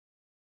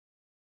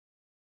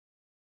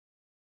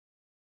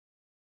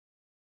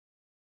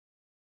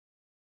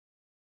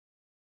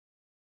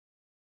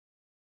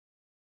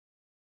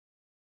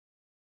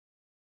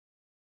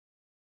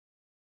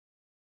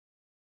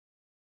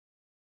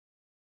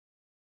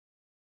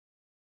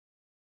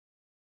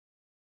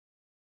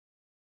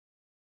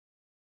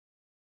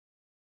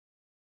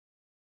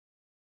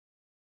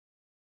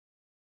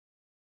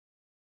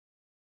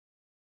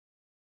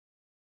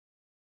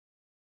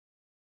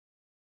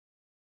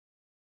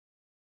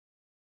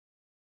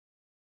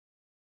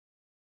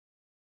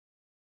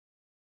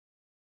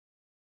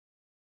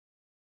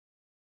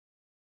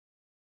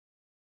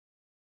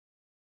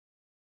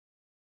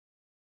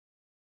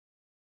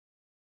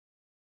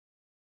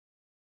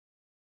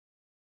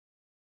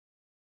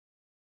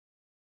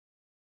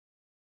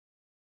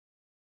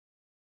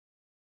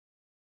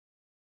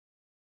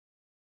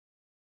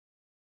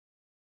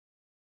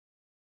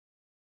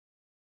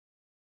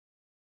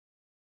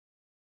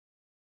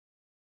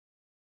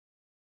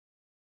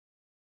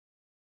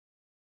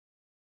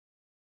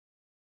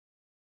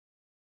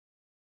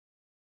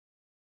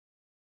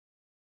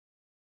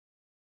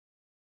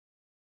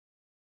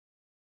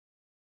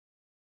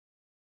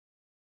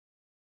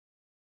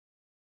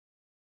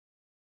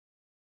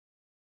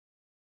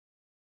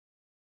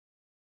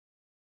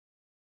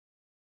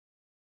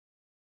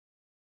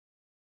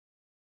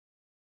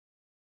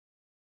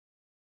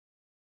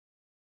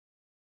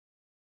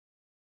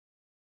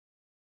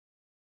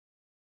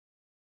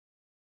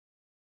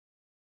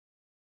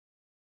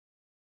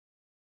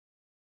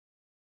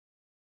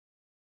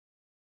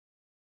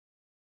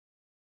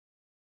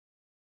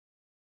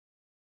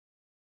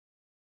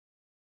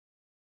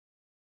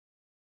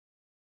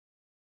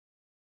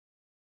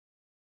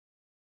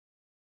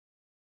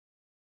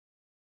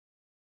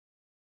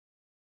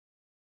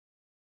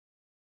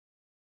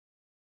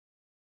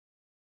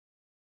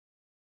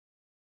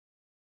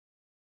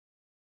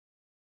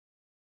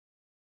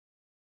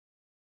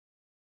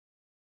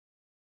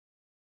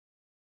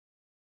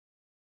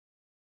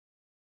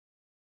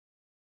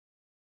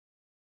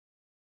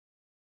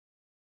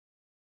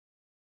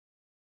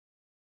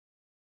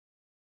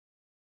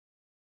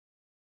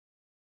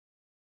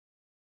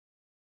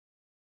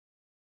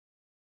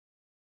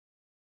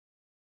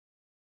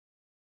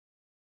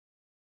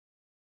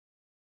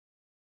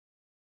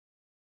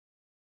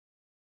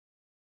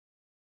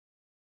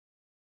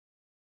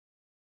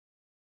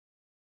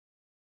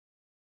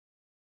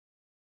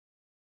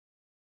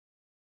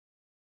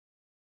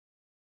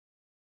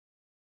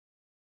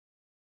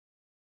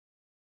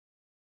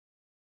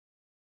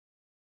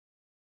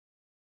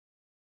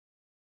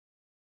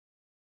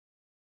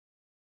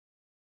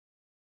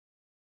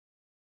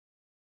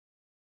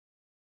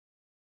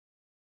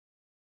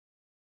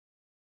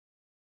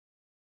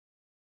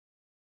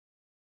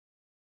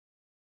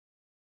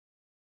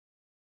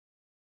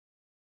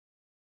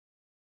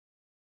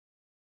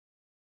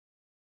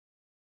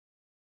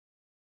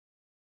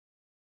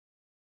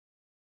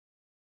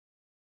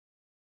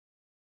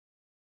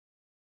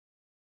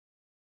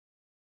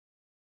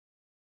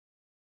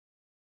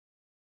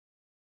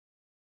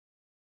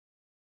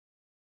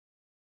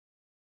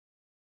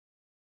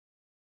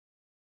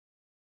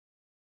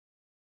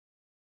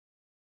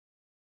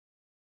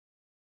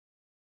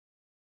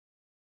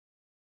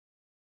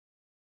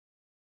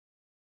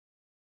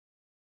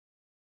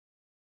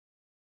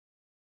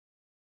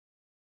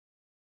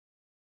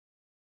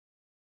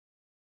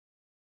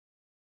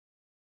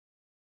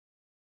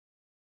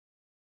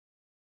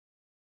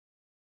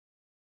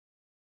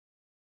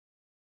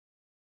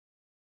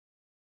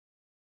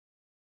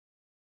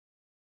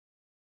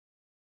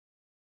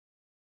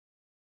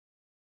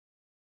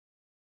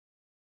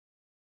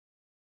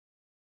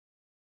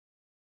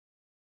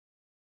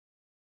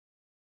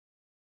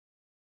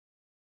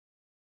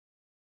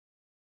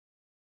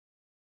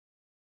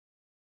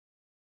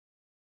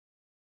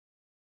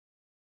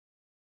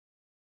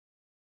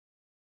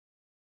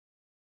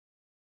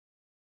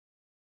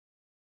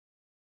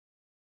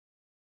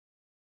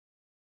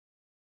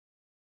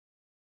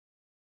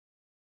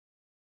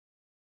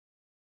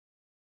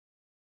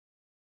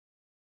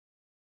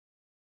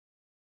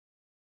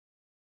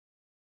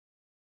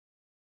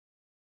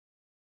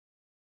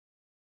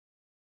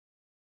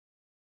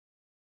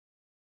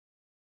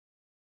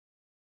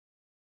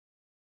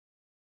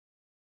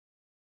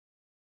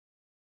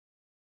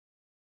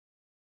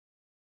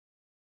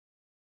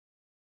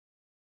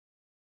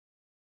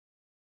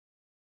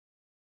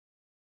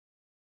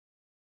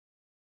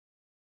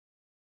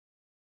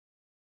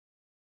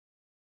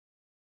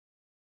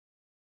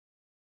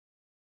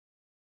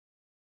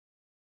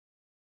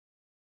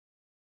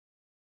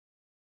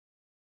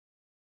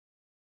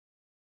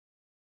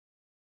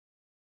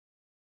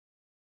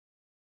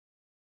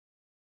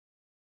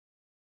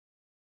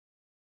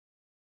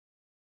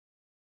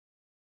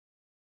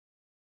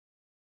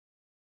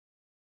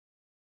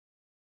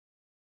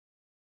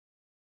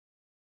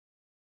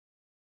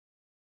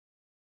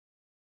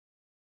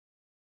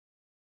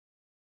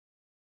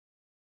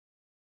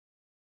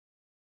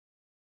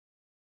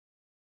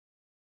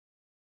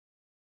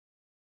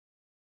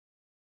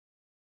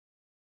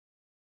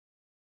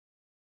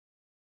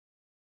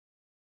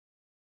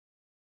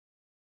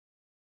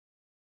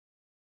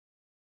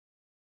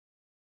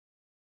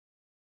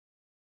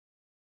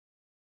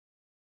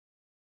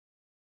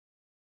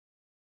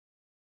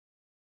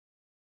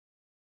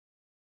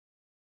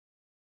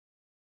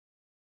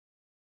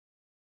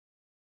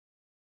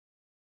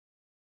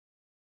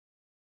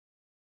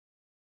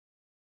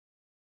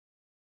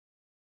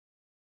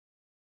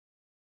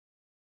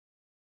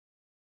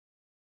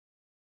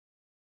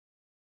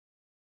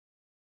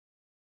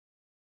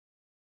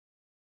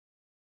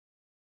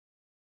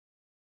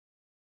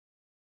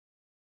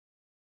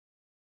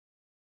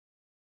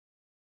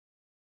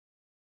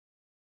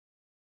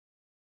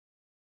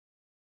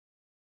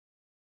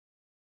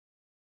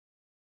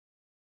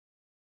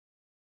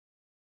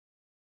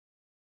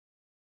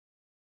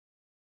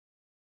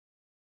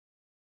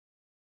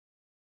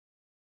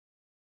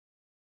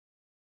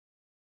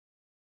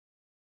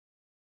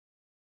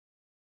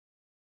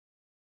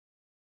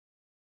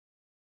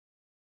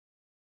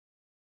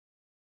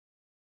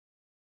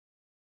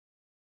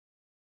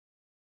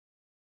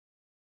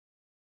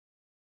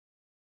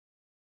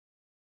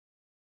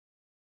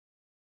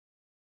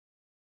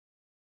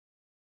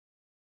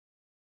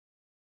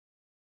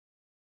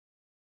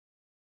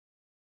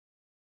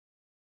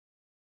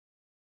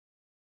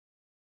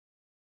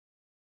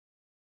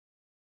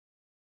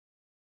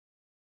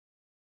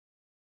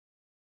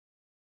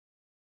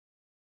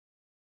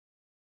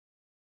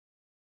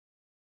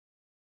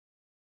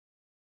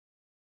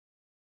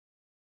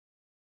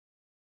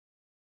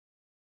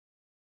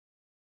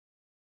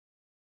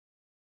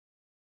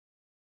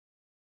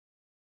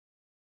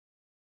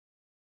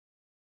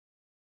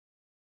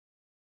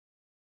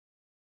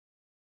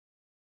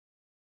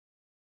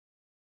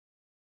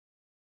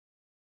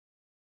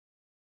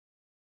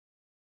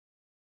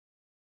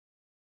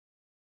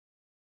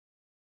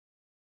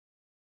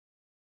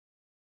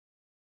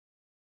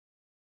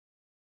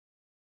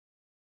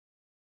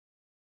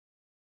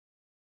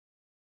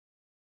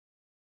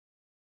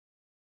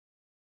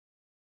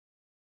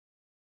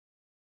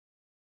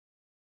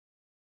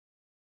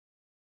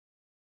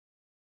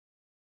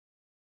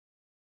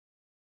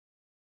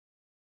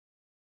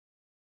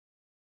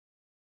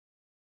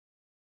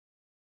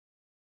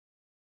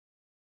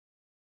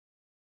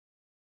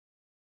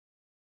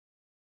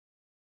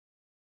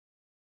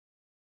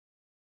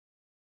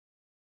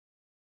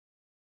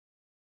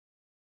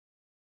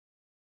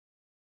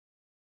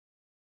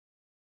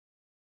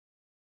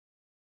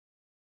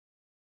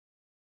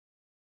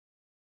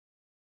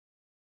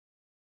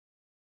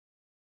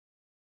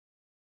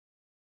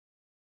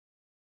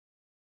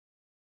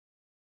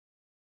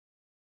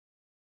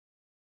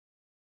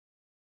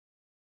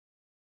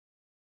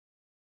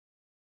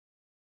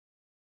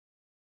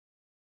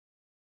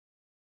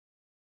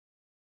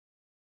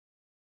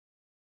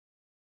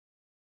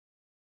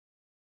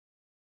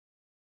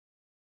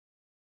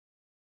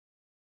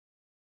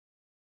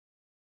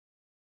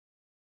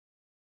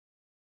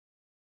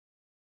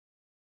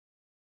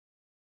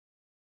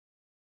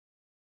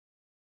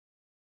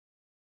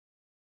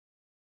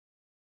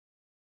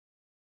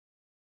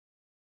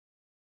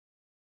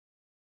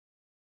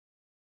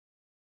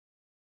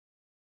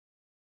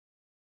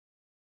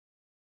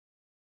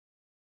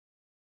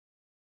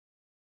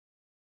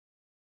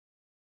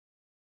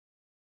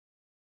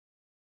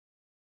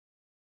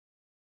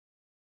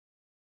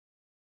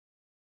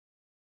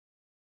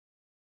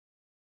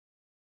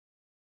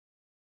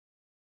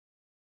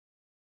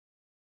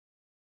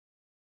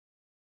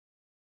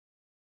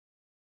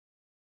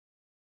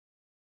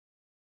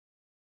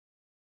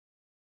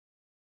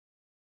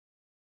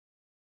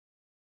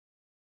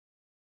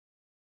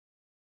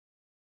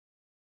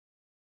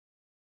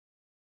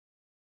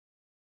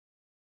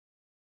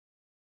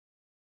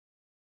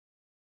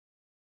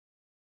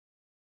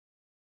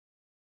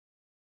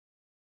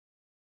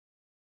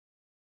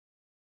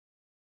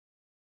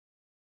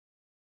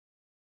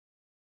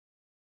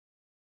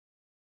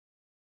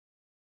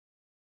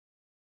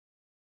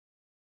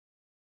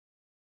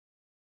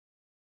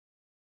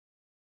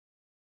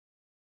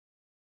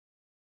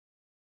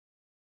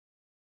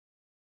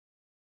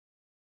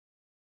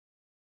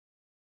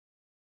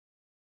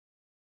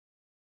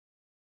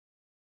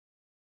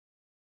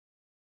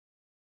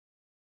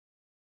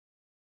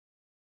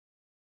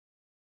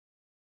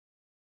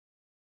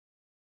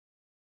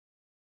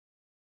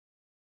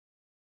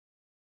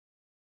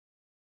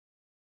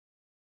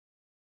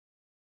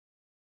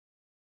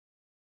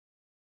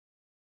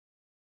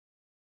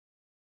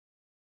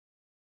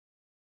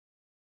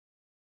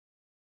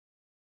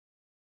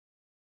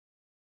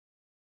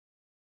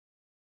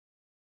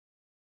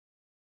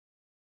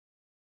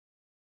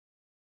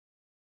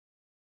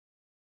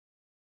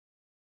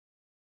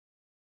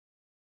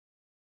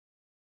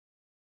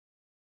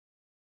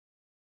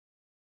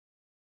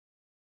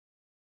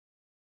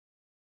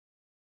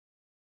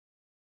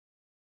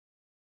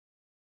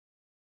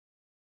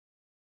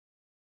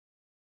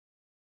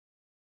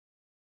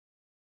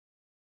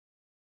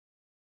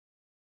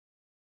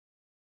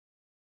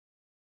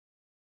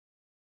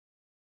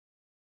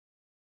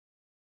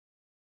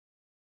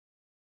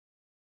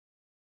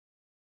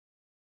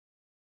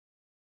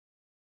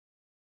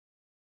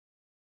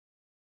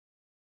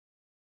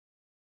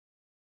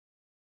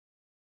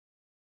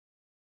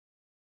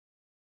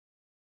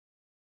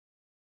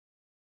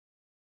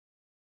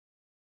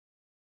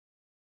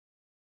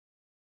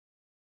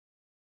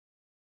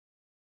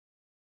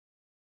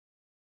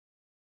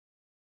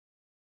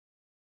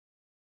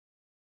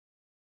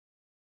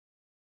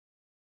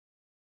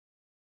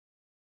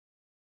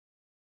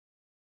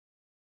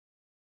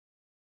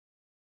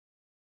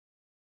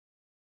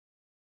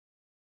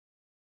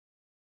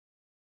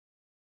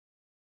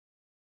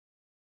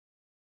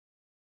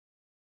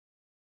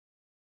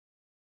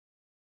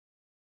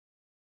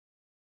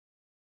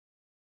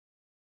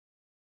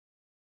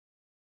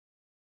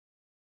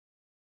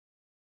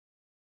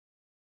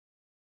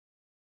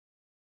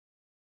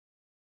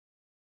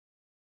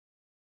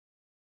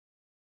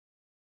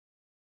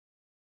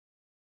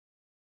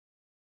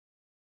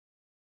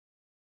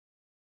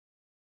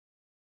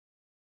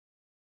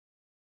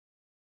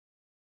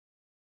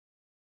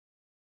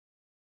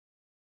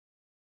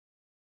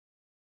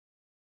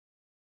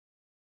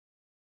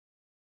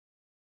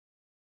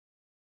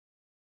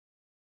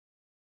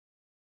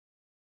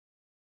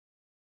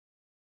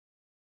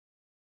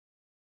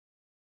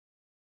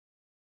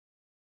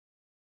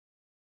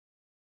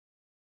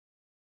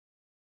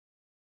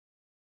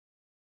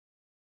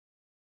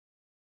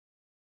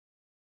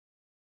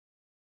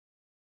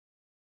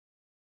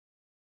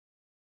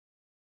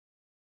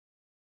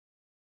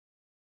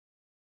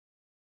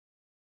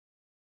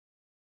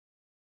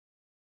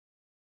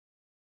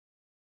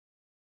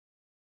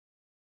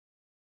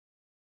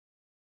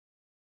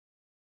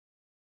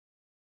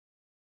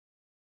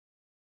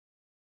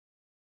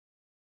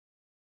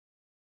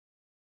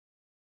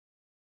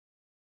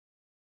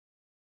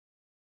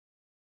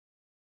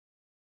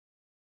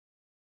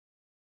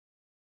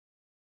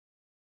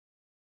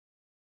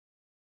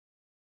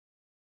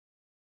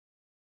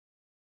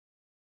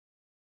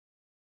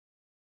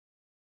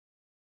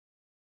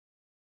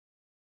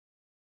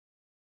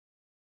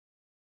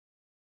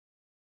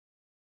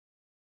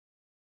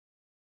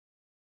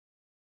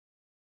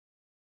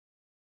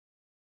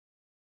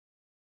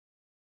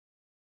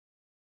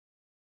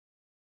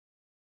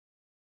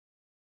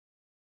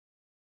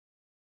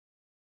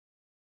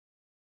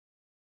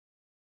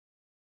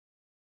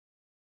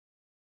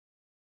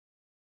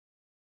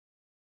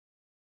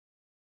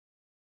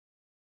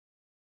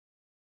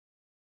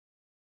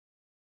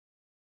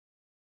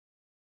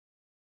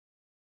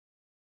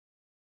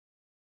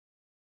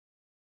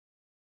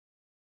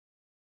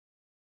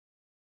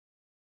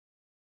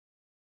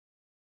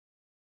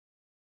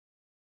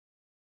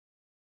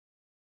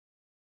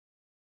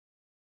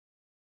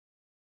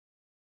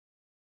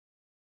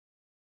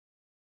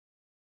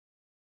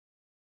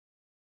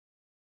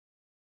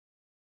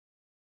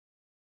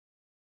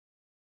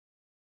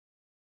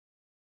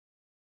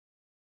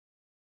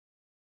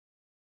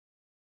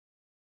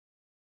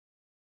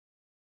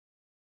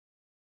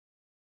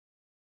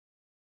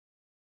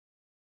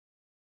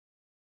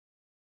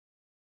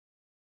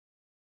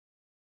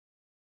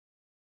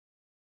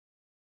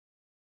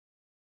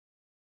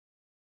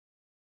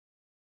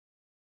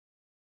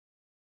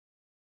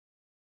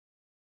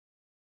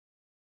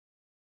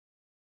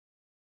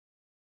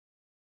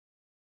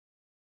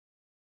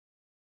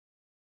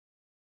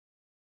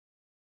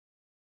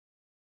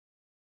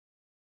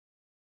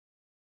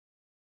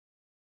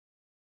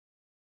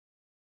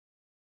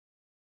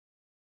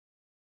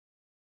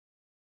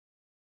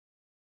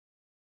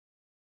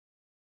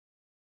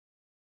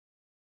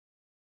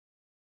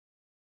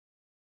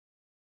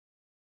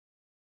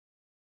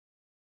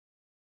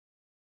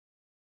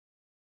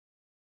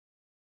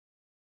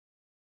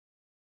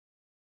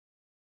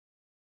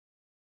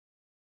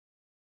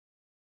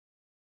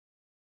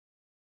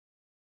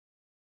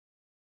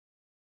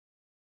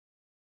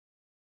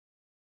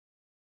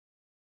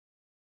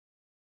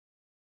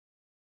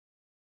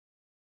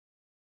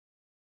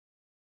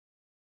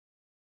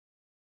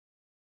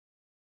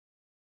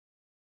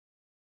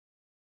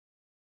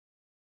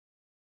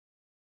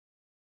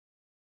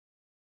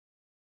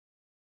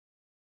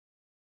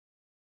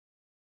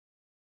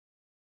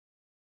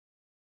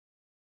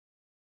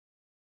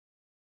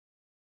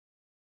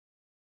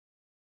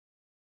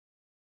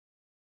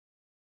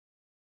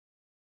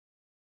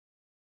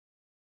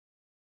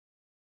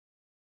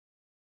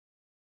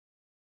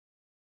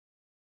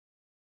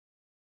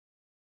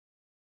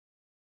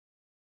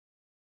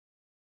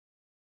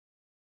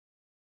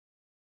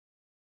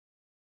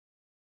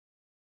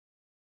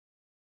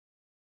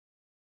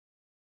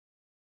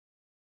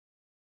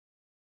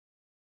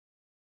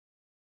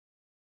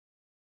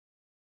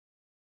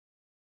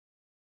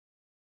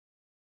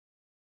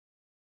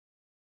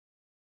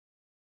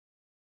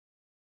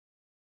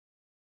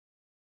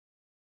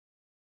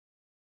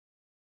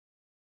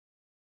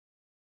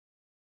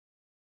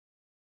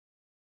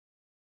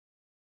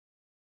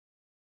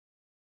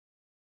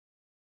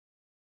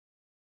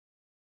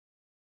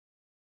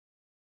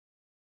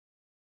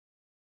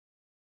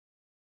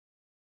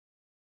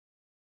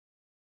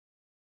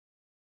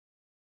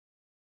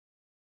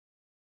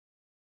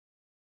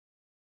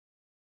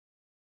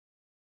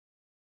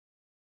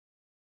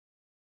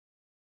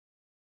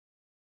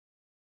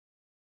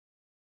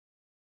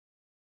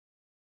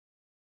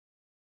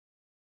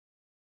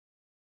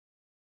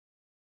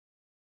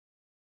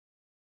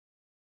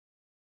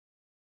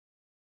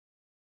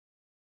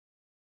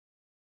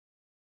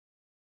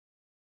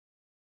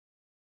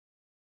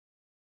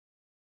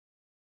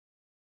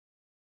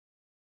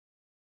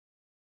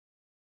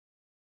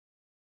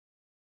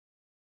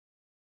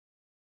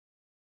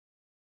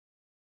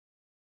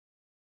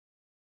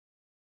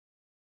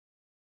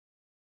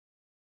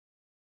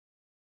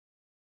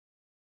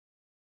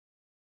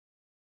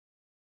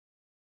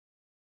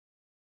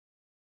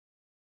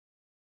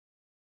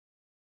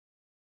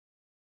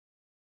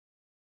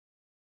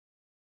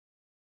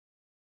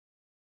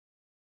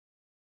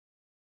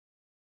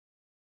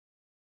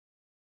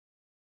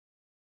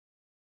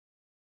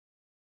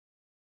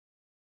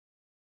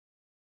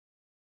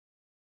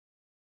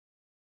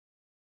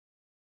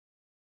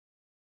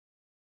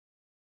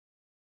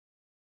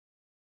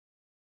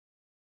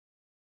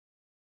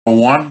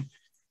1.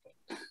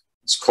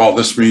 Let's call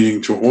this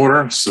meeting to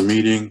order. It's the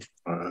meeting,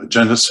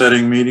 agenda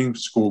setting meeting,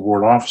 school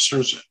board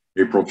officers,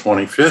 April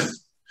 25th,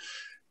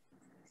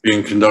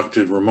 being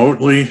conducted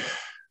remotely,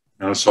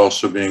 and it's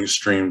also being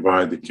streamed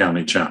by the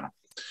county channel.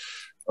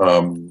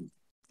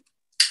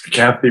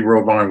 Cathy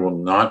Robine will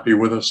not be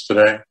with us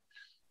today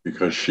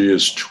because she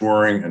is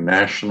touring a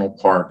national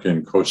park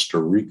in Costa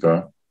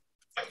Rica.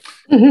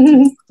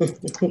 I'm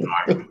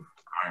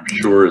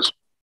sure it's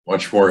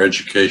much more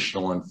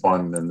educational and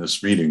fun than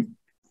this meeting.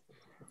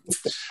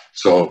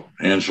 So,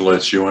 Angela,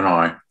 it's you and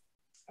I.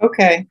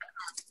 Okay.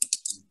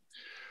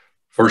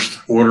 First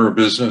order of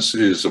business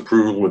is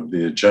approval of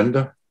the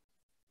agenda.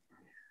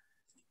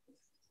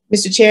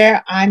 Mr.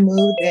 Chair, I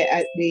move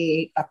that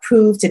we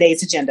approve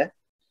today's agenda.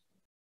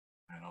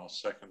 And I'll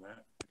second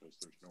that because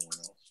there's no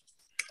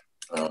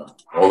one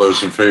else. All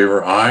those in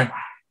favor, aye?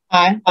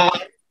 Aye.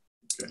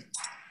 Okay.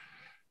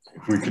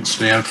 If we could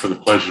stand for the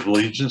Pledge of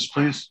Allegiance,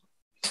 please.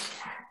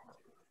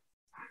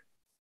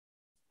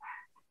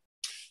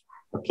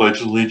 I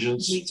pledge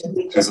allegiance to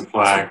the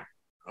flag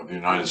of the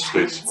United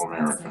States of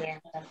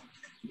America,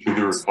 to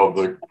the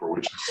republic for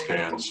which it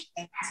stands,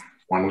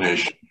 one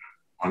nation,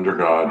 under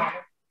God,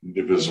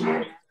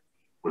 indivisible,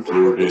 with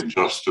liberty and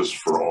justice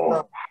for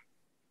all.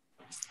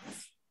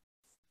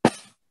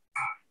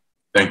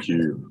 Thank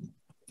you.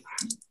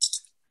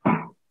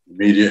 The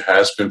media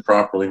has been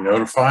properly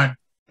notified.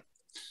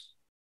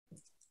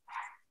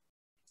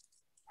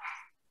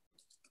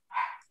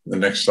 The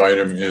next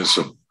item is,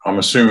 I'm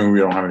assuming we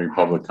don't have any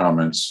public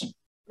comments.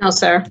 No,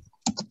 sir. Okay.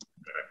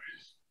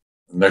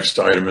 The next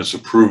item is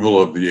approval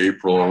of the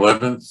April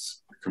 11th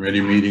committee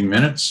meeting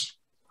minutes.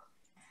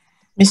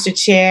 Mr.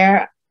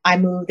 Chair, I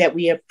move that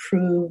we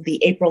approve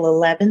the April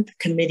 11th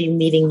committee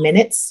meeting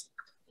minutes.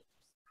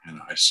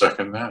 And I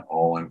second that.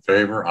 All in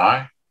favor,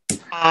 aye?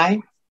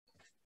 Aye.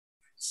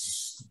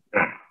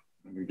 Okay.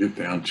 Let me get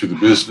down to the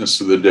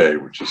business of the day,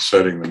 which is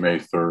setting the May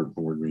 3rd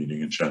board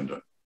meeting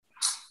agenda.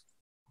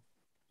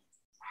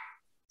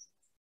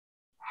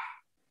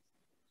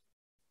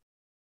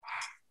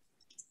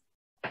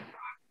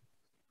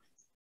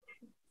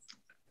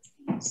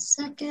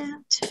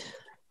 Second.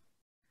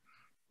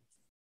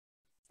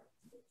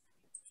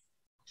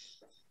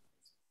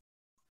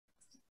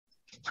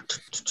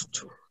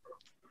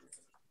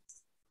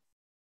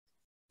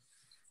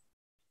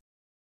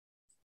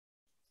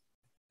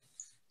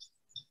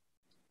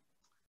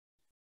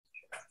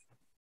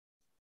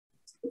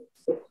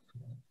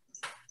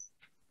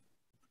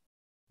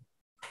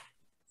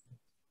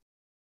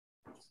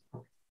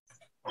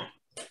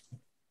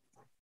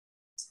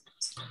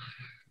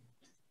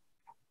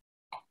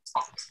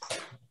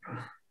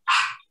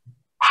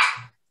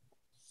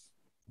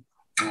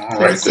 All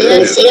right,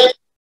 there it is.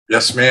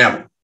 Yes,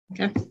 ma'am.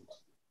 Okay.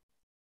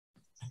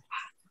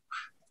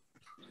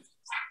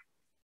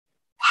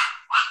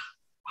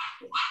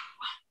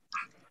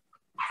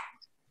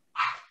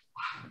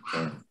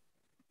 Okay.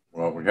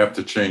 Well, we have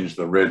to change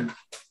the red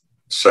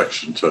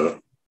section to.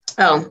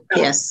 Oh,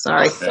 yes,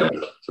 sorry.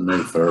 To May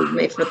 3rd.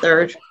 May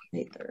 3rd.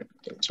 May 3rd.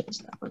 Didn't change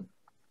that one.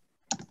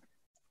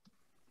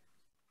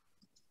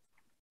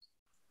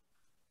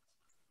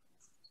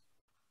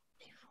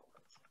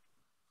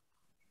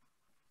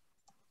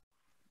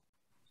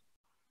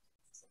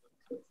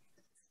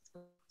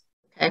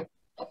 Okay.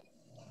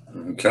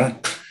 Okay.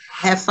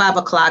 I have 5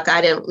 o'clock.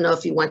 I don't know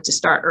if you want to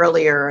start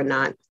earlier or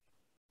not.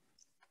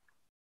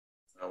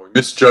 We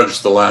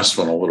misjudged the last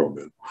one a little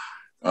bit.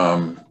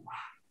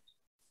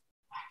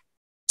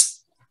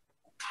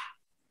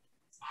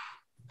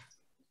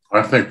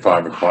 I think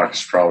 5 o'clock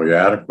is probably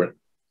adequate.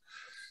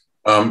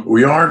 I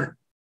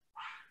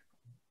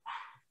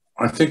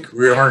think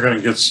we are going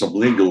to get some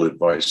legal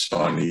advice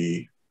on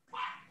the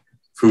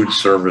food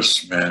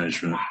service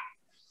management,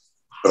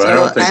 but So I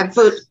don't think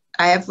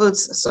I have food,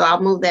 so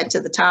I'll move that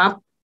to the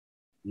top.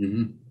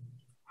 Mm-hmm.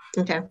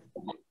 Okay.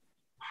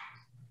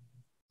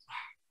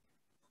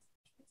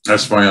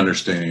 That's my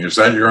understanding. Is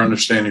that your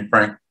understanding,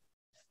 Frank?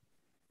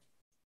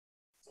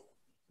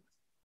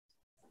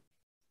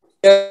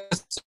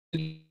 Yes,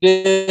 it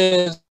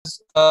is.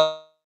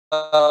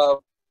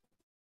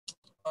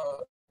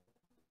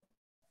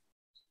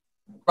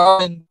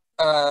 Robin,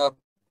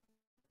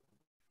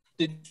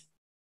 did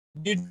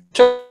you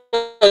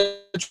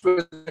touch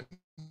with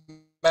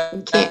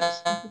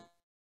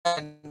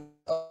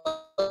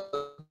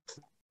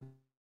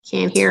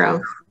Can't hear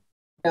him.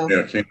 No. Yeah,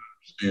 I can't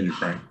understand you,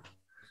 Frank.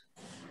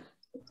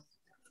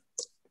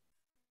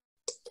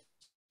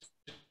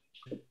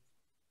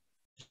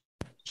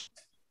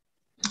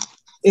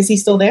 Is he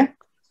still there?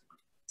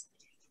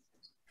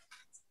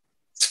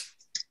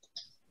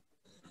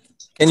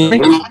 Can you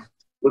hear me?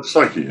 Looks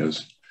like he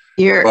is.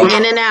 You're Well,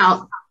 in and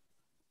out.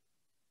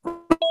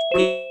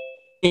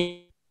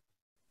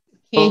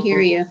 Can't hear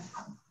you.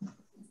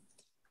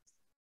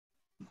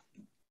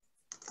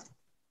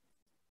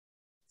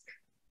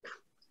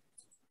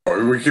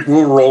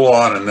 We'll roll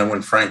on, and then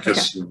when Frank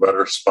gets in a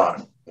better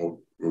spot,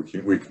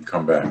 we can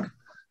come back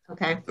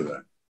Okay. to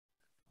that.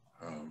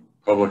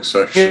 Public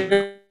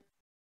section.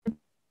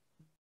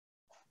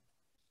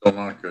 Still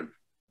not good.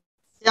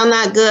 Still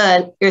not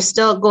good. You're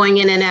still going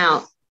in and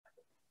out.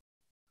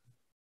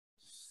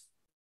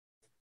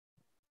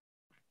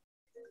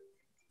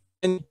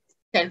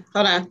 Okay,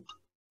 hold on.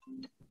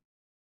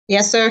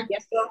 Yes, sir.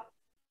 Yes, sir.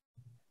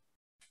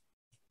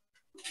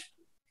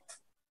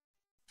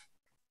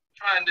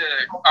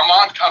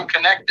 I'm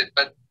connected,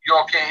 but you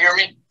all can't hear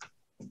me?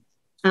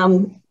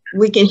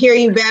 We can hear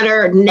you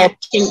better. Can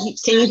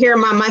you hear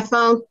him on my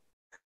phone?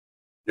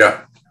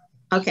 Yeah.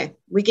 Okay,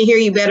 we can hear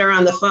you better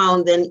on the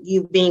phone than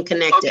you being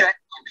connected.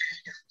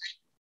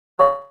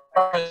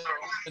 Okay.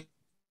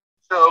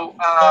 So,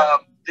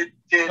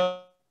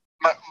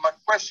 my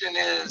question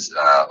is,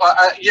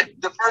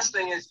 the first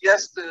thing is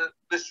yes to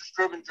Mr.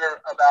 Striebinger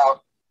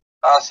about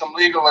some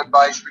legal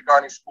advice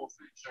regarding school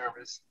food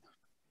service.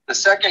 The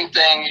second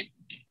thing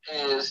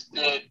is,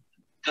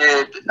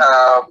 did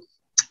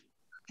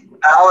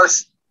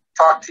Alice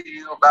talk to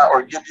you about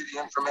or give you the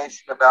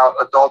information about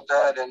adult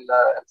ed and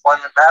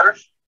employment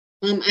matters?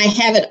 I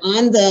have it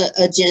on the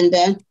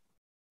agenda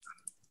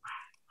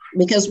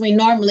because we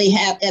normally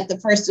have at the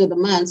first of the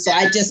month, so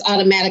I just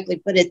automatically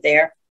put it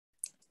there.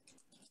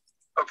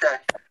 Okay.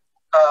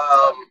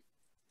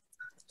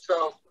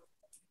 So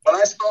when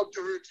I spoke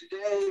to her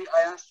today,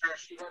 I asked her if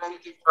she had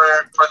anything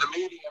for the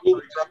meeting and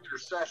for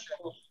executive session,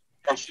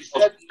 and she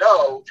said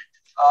no.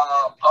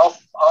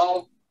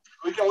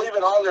 We can leave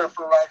it on there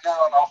for right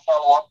now, and I'll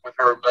follow up with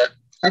her. But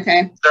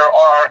okay, there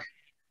are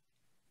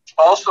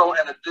also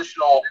an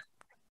additional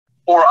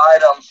 4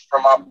 items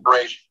from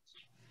operations.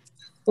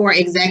 for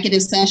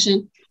executive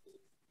session.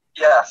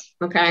 Yes.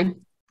 Okay.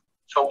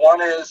 So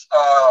one is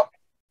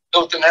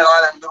Middleton Head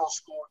Island Middle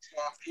School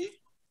TMP.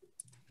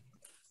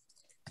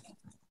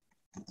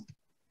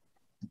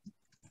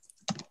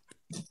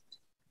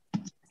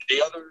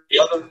 The other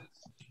is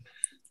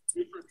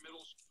Beaufort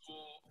Middle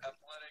School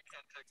Athletic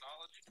and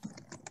Technology.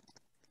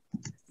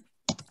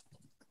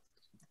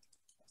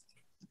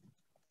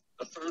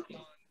 The third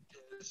one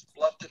is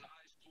Bluffton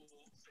High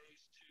School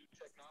Phase 2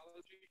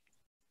 Technology.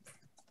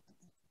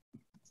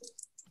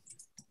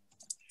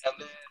 And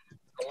then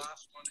the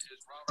last one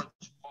is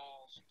Roberts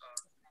Falls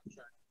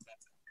contract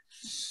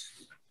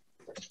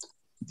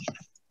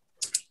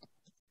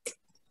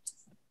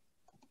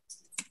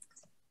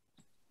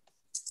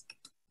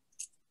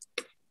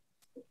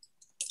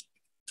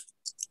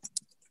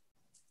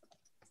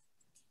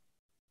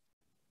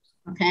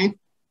Okay.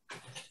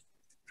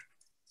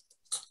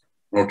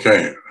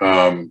 Okay.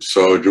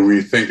 So do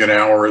we think an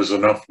hour is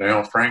enough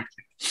now, Frank?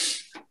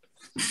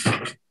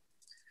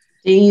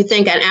 Do you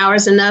think an hour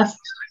is enough?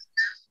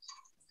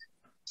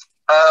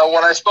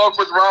 When I spoke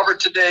with Robert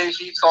today,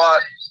 he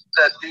thought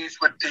that these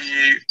would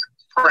be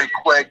pretty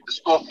quick. The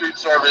school food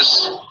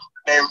service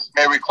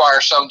may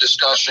require some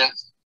discussion.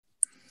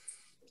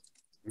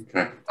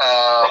 Okay.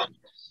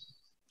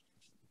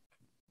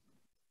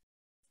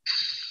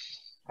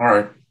 All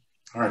right.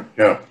 All right.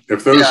 Yeah.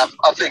 If those. Yeah,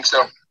 I think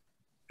so.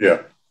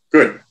 Yeah.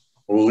 Good.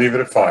 We'll leave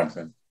it at 5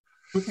 then.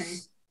 Okay.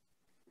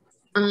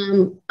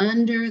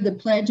 Under the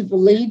Pledge of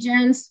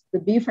Allegiance, the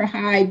Beaufort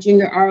High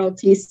Junior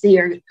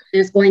ROTC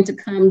is going to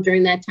come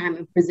during that time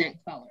and present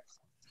colors.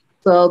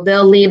 So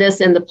they'll lead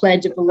us in the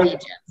Pledge of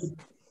Allegiance.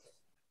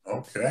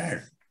 Okay.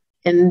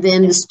 And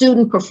then the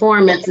student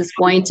performance is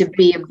going to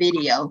be a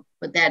video,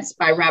 but that's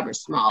by Robert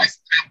Smalls.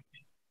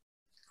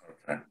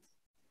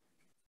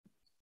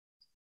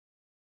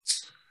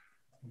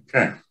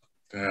 Okay.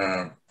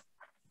 Okay.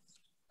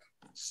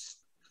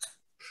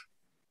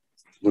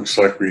 Looks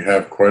like we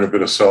have quite a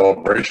bit of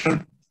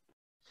celebration.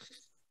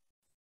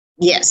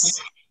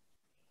 Yes.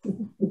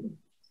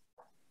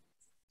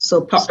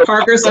 So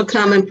Parkers will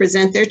come and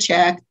present their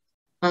check.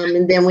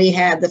 And then we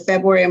have the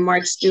February and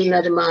March Student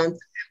of the Month.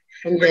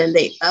 And then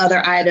the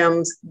other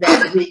items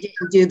that we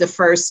didn't do the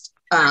 1st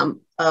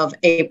of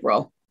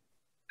April.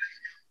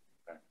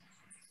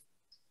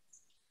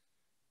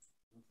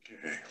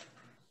 Okay.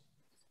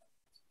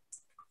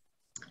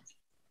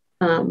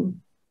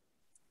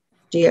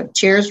 Do you have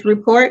chair's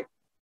report?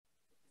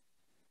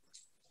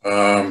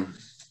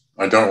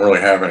 I don't really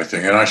have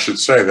anything, and I should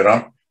say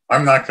that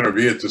I'm not going to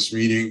be at this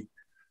meeting,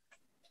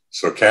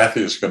 so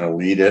Cathy is going to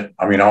lead it.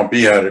 I mean, I'll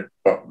be at it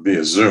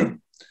via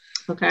Zoom.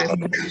 Okay.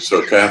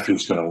 So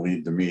Cathy's going to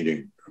lead the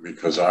meeting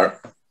because I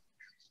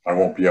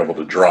won't be able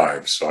to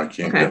drive, so I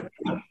can't get.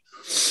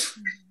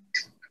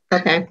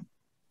 Okay.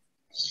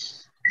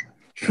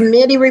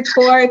 Committee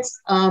reports.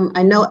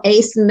 I know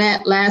ACE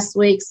met last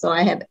week, so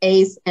I have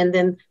ACE, and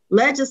then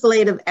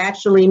legislative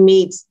actually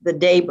meets the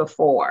day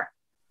before.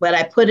 But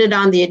I put it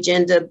on the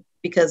agenda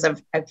because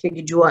I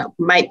figured you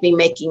might be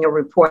making a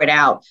report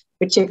out,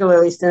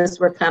 particularly since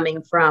we're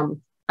coming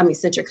from,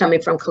 since you're coming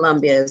from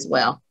Columbia as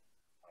well.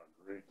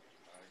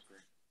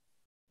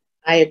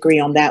 I agree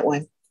on that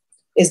one.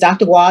 Is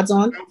Dr. Wads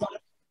on?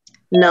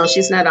 No,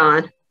 she's not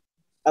on.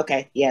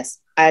 Okay, yes,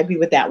 I agree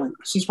with that one.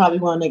 She's probably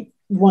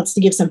wants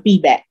to give some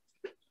feedback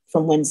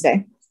from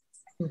Wednesday.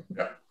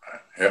 Yeah,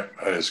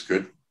 that is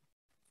good.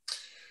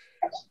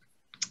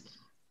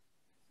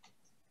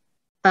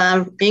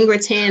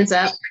 Ingrid's hands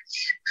up.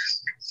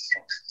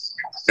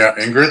 Yeah,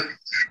 Ingrid?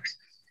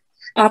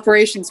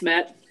 Operations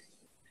met,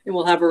 and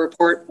we'll have a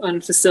report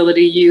on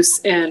facility use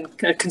and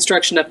a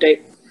construction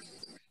update.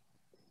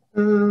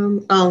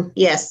 Oh,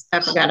 yes, I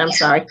forgot. I'm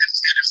sorry.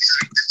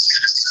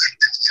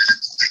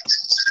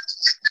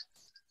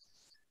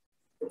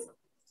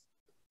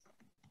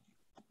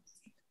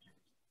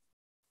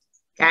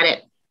 Got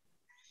it.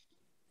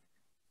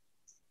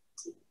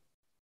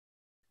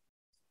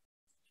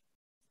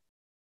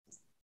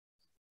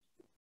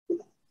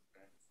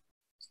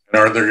 And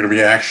are there going to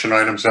be action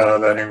items out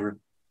of that, Ingrid?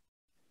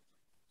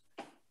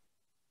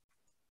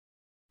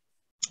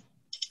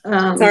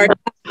 Sorry.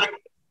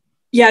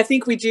 Yeah, I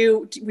think we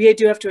do. We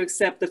do have to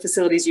accept the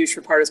facilities use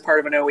report as part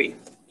of an OE.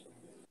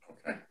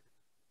 Okay.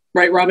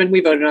 Right, Robin?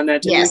 We voted on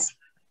that, didn't yes.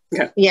 we?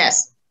 Okay.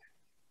 Yes.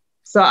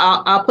 So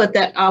I'll put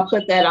that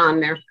on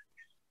there.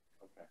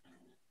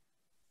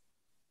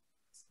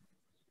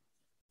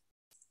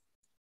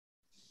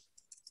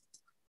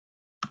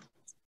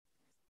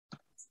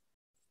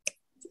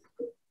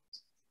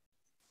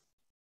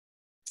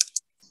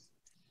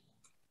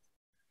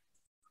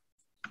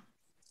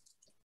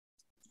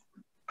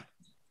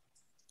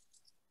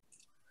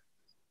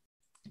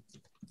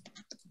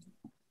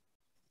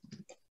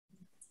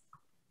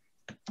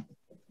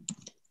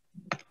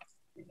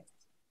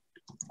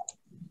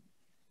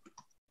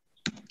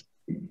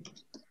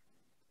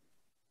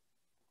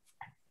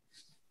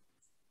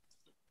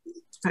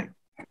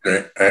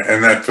 Okay,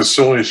 and that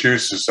facilities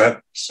use, is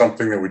that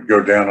something that would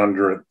go down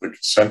under the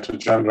consent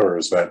agenda, or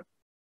is that?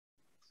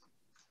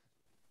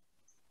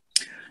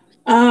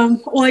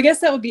 Well, I guess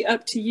that would be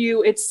up to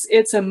you.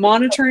 It's a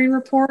monitoring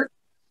report,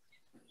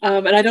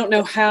 and I don't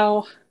know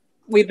how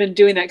we've been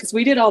doing that because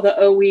we did all the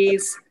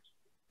OEs,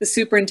 the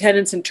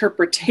superintendent's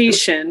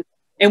interpretation,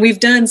 and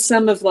we've done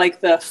some of like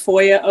the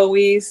FOIA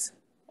OEs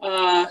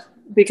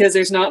because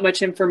there's not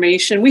much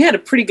information. We had a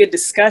pretty good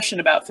discussion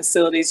about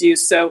facilities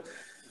use, so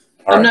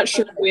I'm not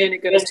sure when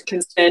it goes to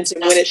consent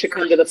and when it should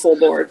come to the full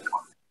board.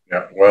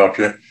 Yeah, well,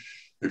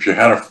 if you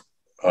had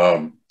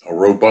a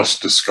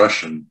robust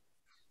discussion,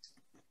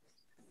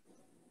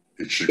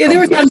 it should. Yeah, there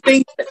were some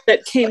things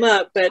that came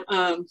up, but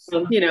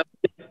you know,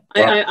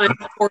 I'm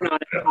torn on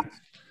it.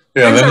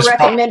 Yeah, there's a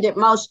recommended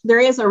motion. There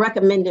is a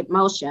recommended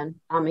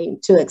motion. I mean,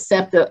 to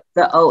accept the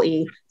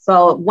OE.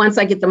 So once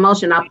I get the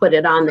motion, I'll put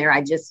it on there.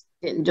 I just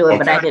didn't do it,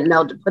 but I didn't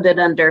know to put it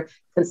under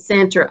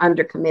consent or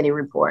under committee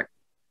report.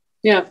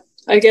 Yeah.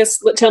 I guess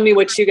tell me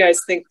what you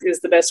guys think is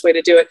the best way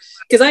to do it.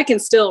 Because I can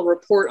still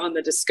report on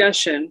the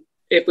discussion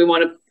if we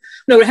want to.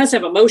 No, it has to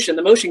have a motion.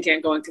 The motion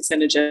can't go on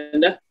consent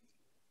agenda.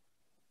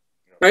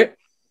 Right?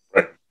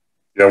 Right.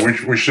 Yeah,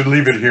 we should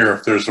leave it here.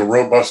 If there's a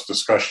robust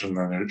discussion,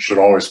 then it should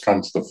always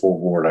come to the full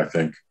board, I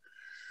think.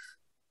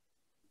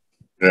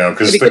 Yeah,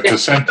 because the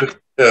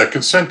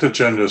consent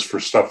agenda is for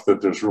stuff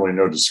that there's really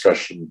no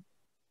discussion.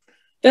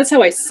 That's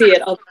how I see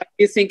it. I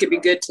do think it'd be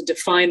good to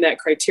define that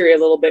criteria a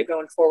little bit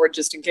going forward,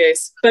 just in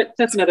case. But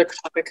that's another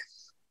topic.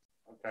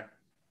 Okay.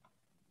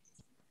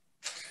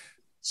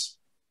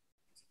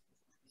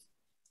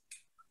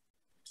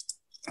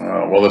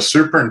 Well, the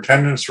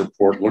superintendent's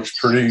report looks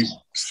pretty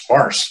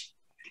sparse.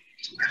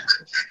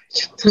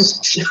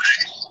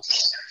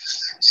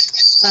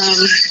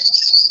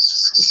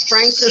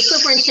 Frank, the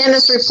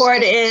superintendent's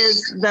report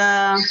is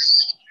the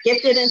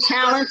gifted and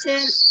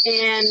talented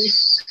and.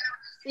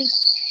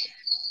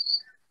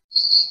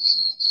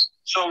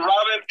 So,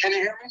 Robin, can you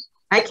hear me?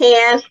 I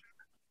can. Okay,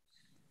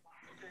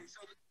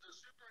 so the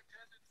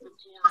superintendent's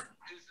report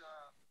is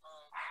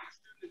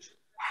the student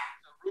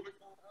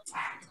Rubicon.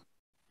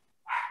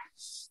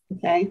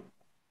 Okay.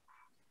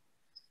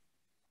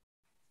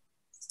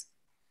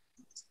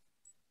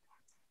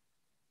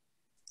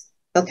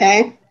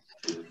 Okay.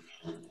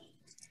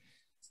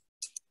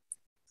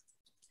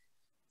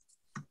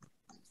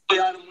 The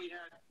item we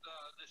had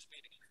this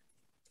meeting.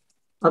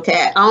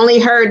 Okay, I only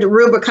heard the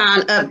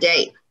Rubicon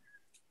update.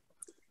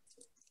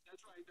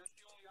 That's right. That's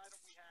the only item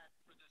we had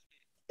for this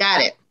meeting.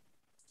 Got it.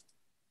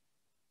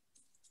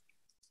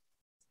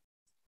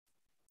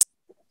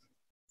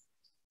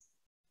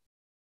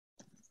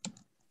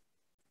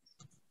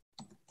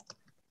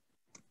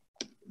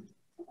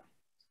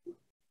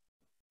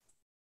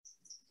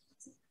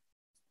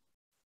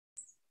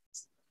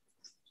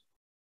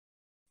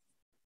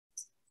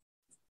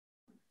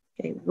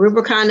 Okay,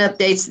 Rubicon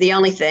update's the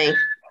only thing.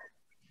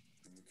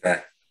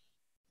 Okay.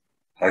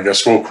 I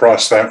guess we'll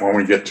cross that when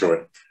we get to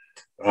it.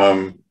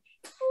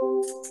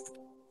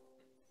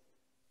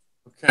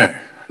 Okay.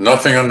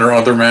 Nothing under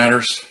other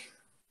matters?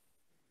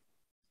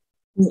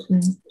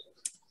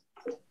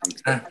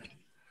 Okay.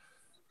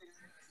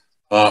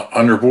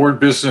 Under board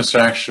business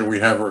action, we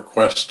have a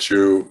request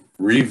to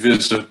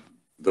revisit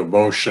the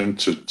motion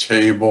to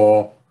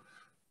table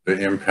the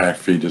impact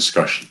fee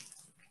discussion.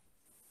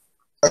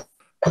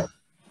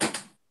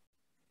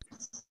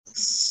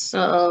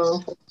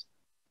 So,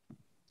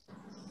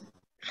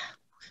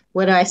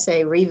 what did I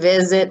say?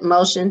 Revisit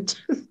motion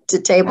to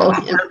table.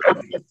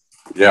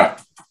 Yeah.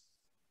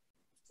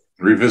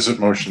 Revisit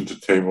motion to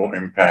table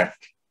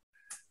impact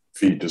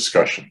fee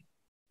discussion.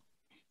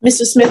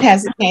 Mr. Smith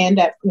has his hand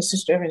up, Mr.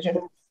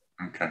 Striebinger.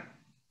 Okay.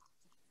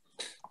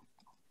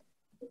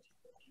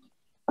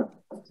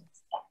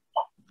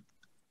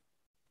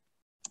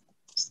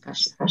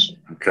 discussion.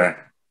 Okay,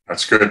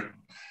 that's good.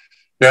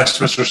 Yes,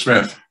 Mr.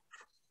 Smith.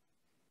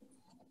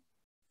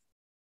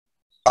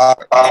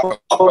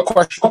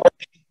 Question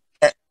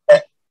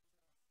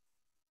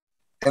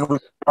in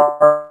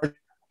regard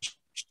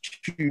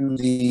to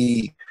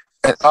the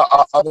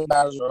other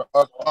matters or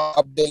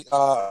update.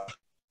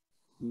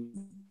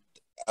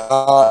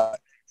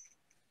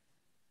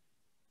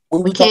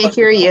 We can't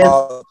hear you.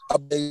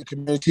 Update the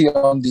community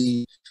on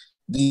the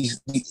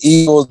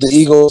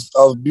Eagles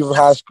of Beaufort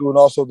High School, and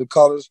also the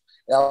colors.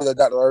 And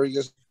Dr.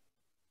 Rodriguez.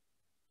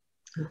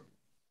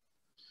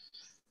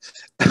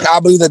 I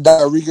believe that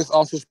Dr. Rodriguez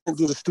also spoke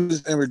to the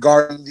students in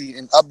regarding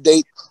an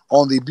update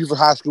on the Beaufort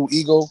High School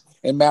Eagle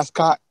and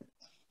mascot.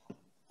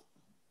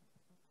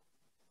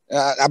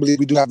 I believe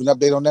we do have an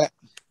update on that.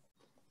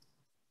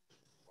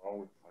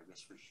 Well, I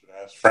guess we should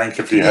ask Frank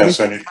if he has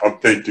any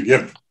update to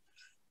give.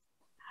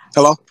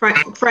 Hello?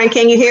 Frank,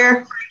 can you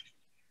hear?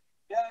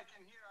 Yeah, I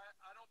can hear.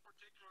 I don't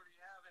particularly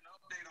have an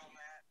update on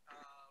that.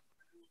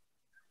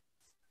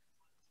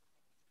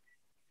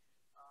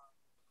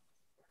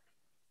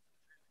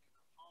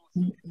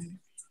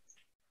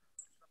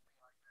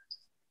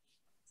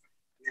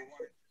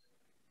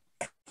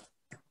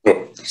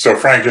 So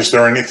Frank, is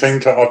there anything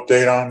to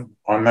update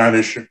on that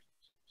issue?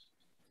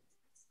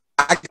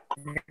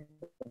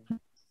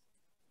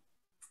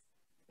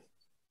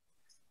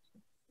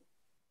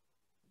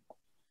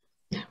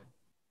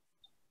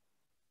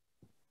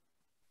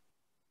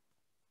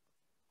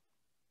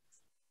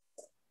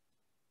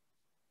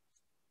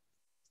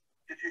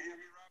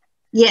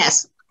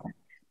 Yes.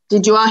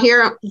 Did you all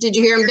hear him? Did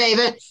you hear him,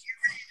 David?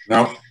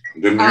 No,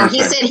 didn't hear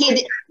he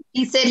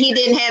said he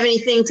didn't have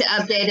anything to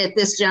update at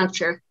this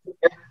juncture.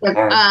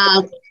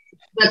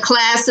 The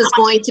class is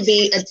going to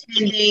be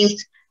attending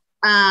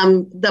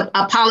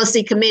a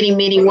policy committee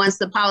meeting once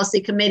the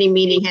policy committee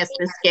meeting has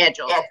been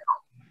scheduled.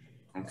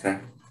 Okay.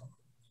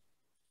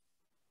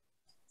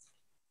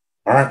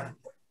 All right.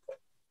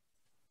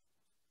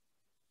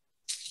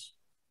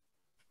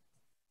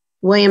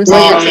 Williams.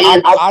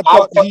 I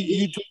thought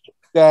you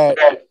I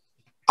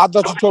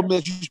thought you told me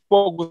that you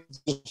spoke with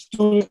the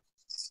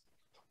students,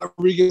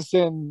 Rodriguez,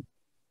 and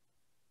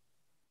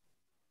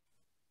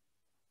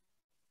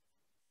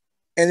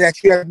that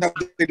you had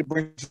nothing to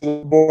bring to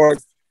the board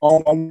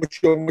on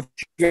what you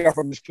got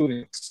from the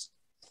students.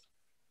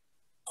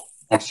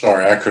 I'm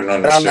sorry, I couldn't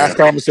understand. Last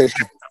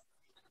conversation.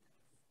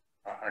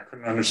 I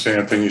couldn't understand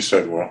anything you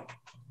said, Will.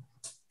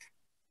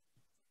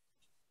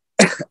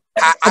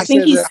 I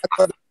think he's...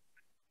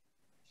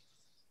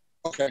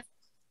 Okay.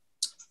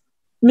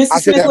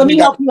 Mr. Smith, let me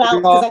help you out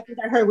because I think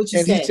I heard what you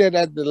said. And he said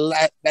that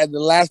the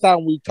last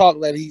time we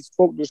talked that he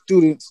spoke to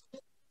students.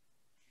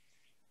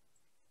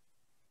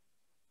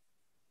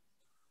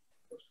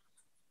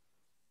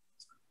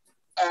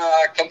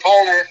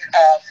 Component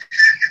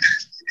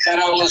that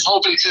I was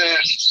hoping to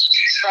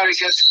try to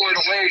get squared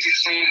away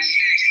between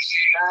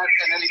that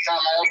and any time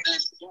I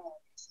update the game.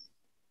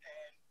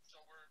 And so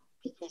we're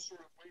still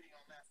sort of waiting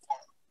on that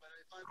part. But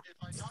if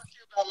I talk to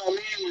you about my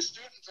meeting with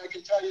students, I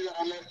can tell you that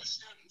I met with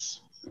students.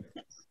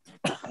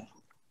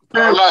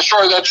 I'm not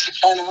sure that's the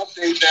kind of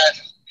update that,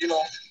 you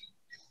know,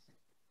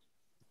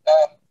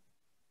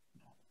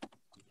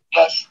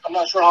 I'm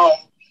not sure how.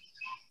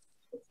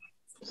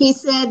 He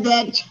said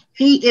that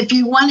if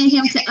you wanted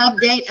him to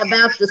update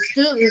about the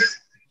students,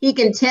 he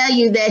can tell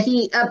you that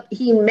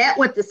he met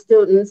with the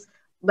students,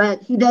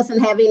 but he doesn't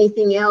have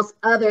anything else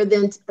other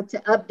than to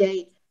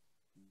update,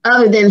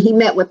 other than he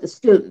met with the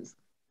students.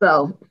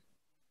 So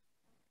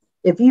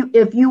if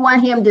you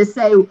want him to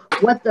say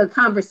what the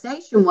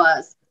conversation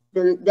was,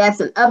 then that's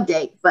an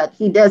update, but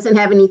he doesn't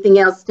have anything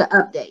else to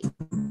update.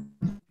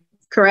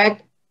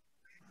 Correct?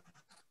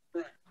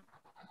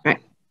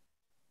 Right.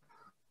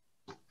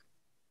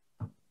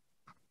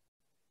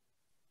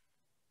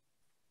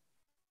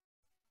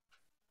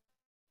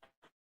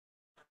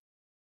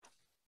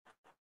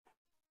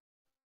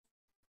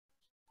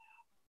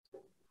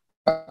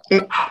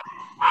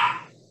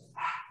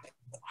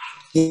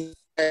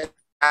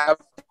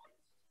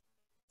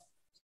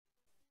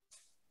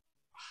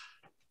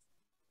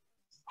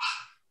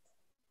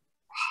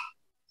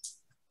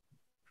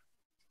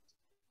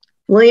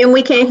 William,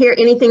 we can't hear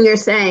anything you're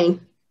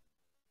saying.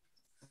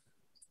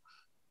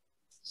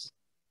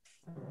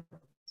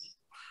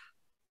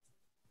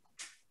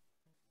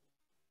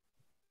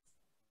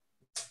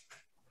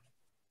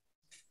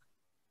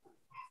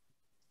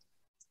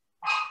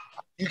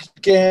 You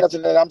can't answer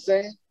that I'm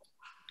saying?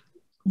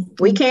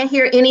 We can't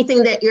hear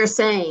anything that you're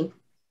saying.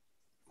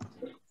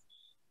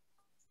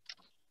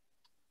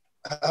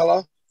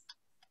 Hello?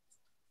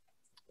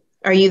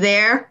 Are you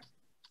there?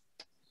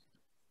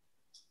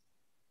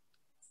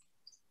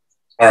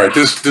 All right,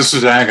 this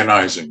is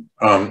agonizing.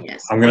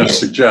 Yes. I'm going to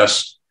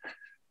suggest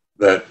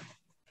that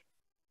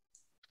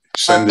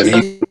send an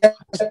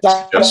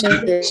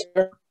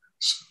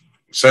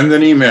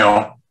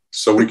email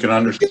so we can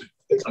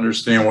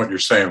understand what you're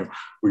saying.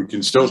 We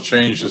can still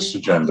change this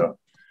agenda.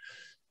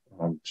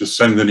 Just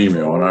send an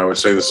email, and I would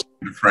say this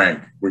to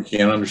Frank. We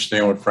can't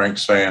understand what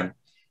Frank's saying.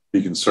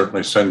 he can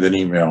certainly send an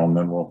email, and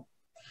then we'll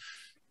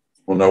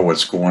know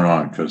what's going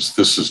on, because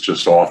this is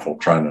just awful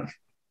trying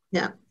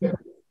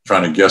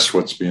to guess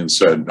what's being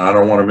said. I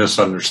don't want to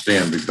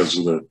misunderstand because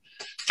of the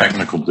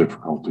technical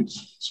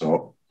difficulties.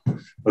 So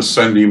let's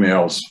send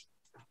emails.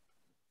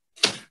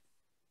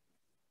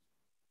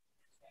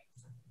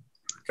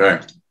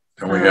 Okay.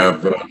 And we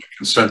have the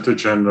consent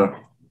agenda.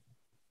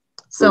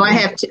 So I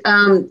have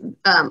to,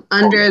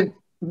 under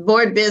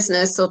board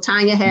business, so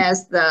Tanya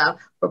has the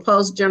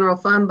proposed general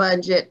fund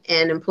budget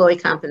and employee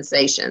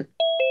compensation.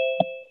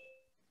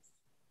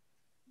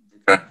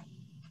 Okay.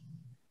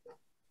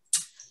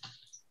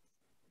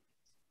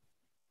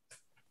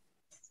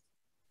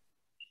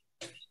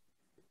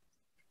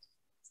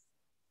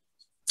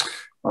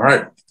 All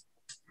right.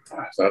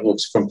 That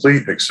looks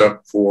complete,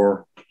 except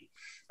for,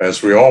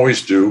 as we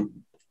always do,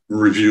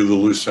 review the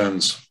loose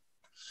ends.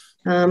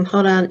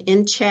 Hold on,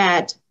 in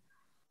chat.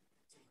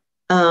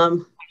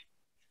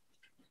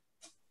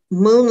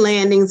 Moon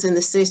landings in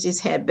the 60s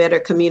had better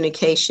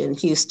communication,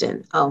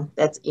 Houston. Oh,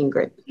 that's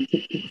Ingrid.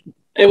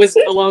 It was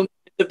along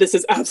that this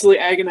is absolutely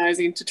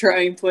agonizing to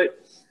try and put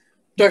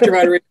Dr.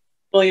 Roderick,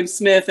 William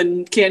Smith,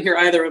 and can't hear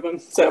either of them.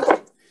 So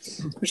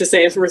I'm just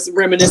saying, it's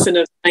reminiscent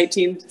of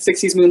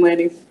 1960s moon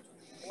landing.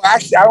 Well,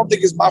 actually, I don't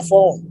think it's my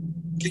phone.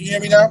 Can you hear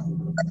me now?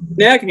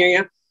 Yeah, I can hear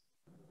you.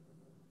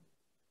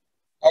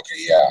 Okay,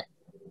 yeah.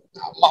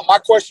 My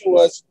question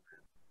was,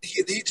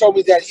 he told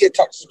me that he had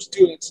talked to some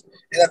students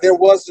and that there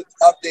was an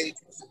update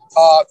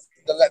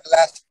the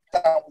last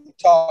time we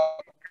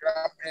talked,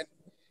 and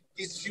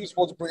he was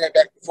supposed to bring that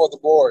back before the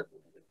board.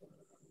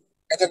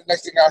 And then the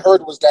next thing I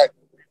heard was that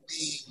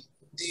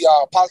the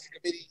policy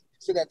committee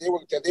said that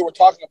they were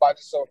talking about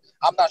it. So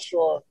I'm not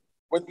sure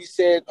when we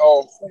said,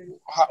 oh,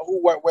 who,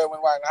 what, where,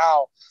 when, why, and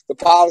how, the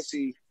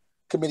policy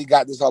committee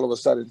got this all of a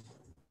sudden.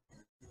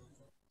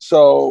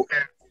 So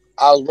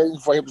I was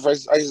waiting for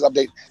his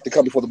update to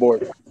come before the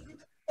board.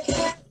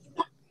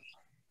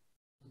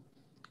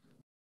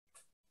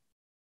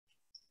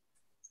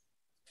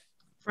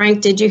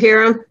 Frank, did you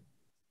hear him?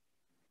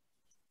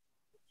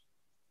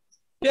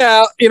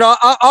 Yeah, you know,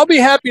 I'll be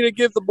happy to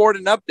give the board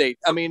an update.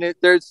 I mean,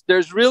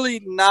 there's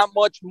really not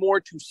much more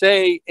to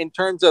say in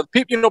terms of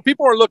people. You know,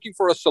 people are looking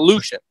for a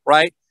solution,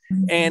 right?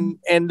 And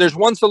there's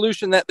one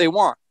solution that they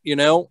want, you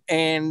know,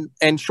 and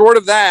short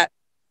of that,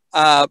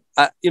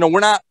 you know, we're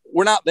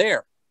not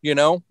there. You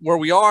know, where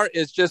we are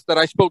is just that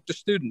I spoke to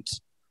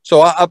students.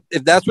 So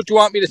if that's what you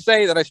want me to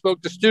say, that I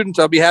spoke to students,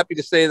 I'll be happy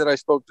to say that I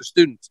spoke to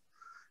students.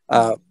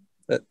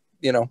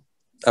 You know,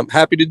 I'm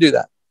happy to do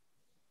that.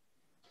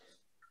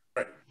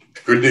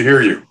 Good to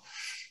hear you.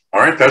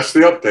 All right, that's the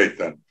update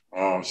then.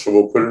 So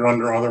we'll put it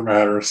under other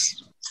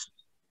matters.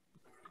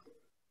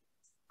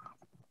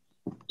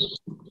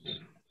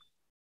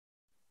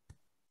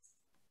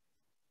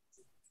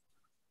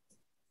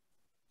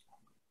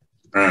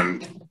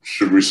 And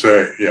should we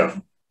say, yeah,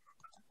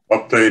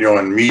 update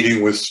on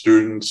meeting with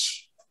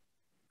students.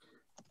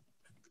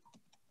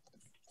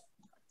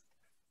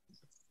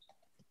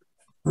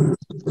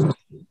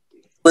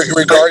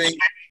 Regarding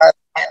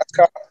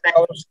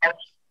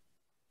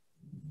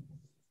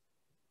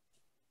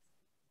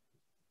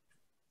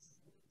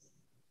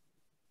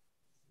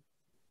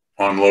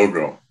on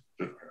logo.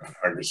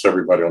 I guess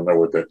everybody will know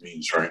what that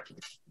means, right?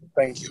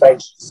 Thank you.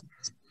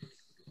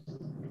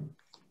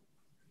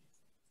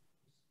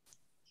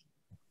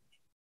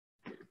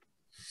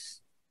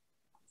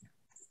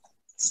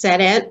 Is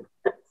that it?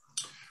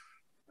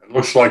 It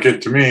looks like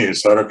it to me.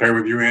 Is that okay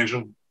with you,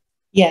 Angela?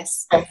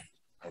 Yes.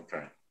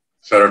 Okay.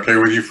 Is that okay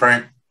with you,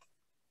 Frank?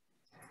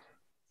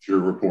 It's your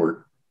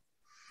report.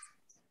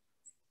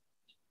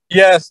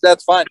 Yes,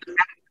 that's fine.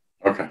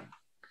 Okay.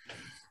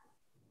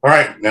 All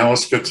right, now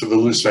let's get to the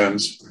loose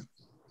ends.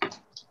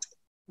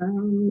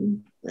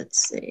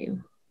 Let's see.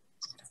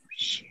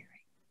 Sharing.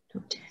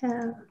 Don't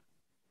have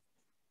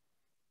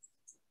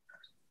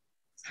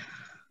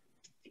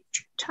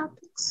future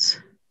topics.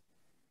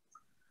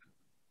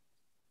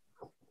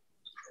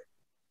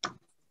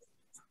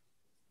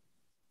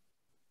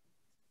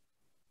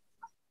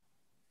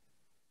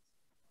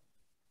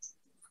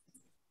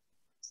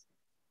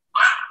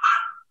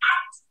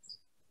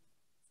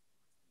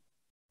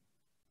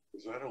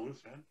 Is that a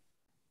loose end?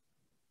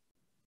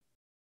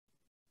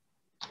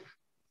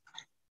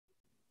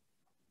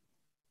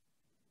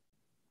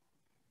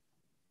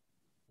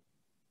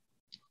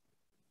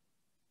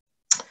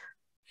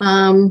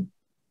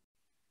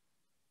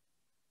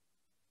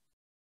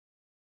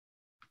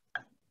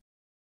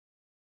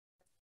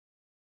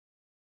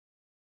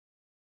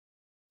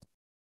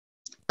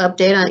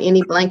 Update on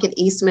any blanket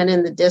easement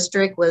in the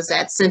district. Was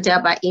that sent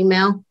out by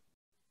email?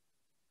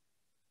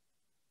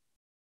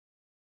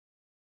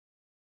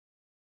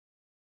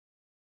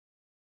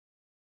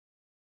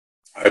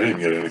 I didn't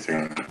get anything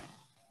on that.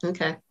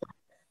 Okay.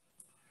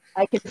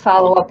 I could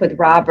follow up with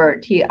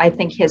Robert. I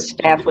think his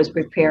staff was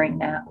preparing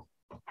that.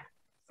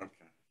 Okay.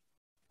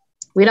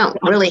 We don't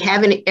really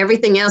have any,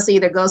 everything else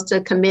either goes to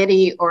a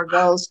committee or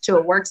goes to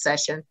a work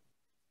session.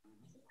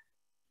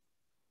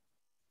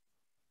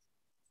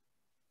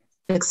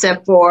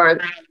 Except for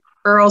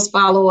Earl's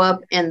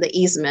follow-up and the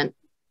easement.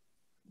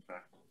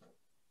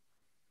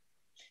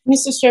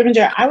 Mr.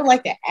 Striebinger, I would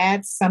like to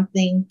add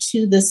something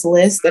to this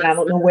list that I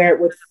don't know where it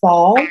would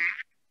fall.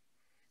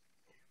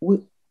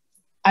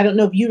 I don't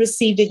know if you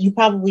received it, you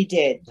probably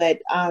did, but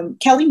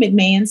Kelly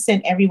McMahon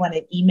sent everyone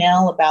an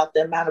email about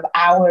the amount of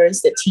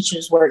hours that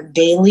teachers work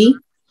daily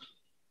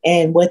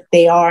and what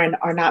they are and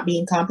are not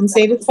being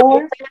compensated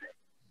for.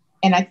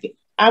 And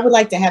I would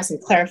like to have some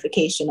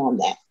clarification on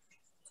that.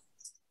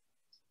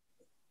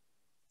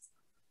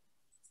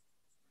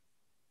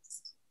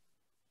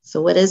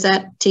 So what is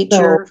that,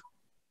 teacher?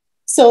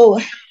 So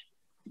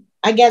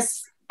I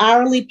guess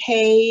hourly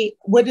pay,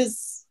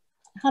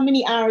 how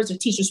many hours are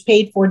teachers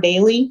paid for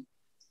daily?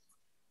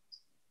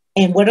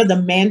 And what are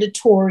the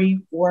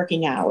mandatory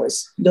working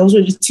hours? Those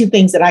were the two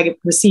things that I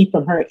received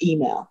from her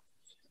email.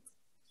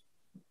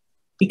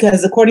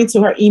 Because according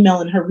to her email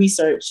and her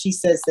research, she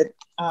says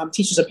that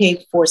teachers are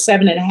paid for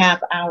 7.5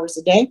 hours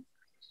a day,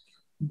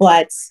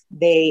 but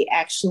they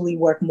actually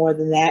work more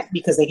than that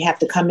because they have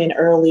to come in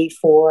early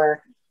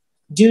for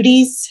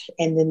duties,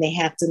 and then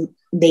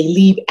they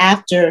leave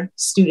after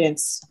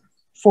students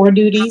for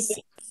duties,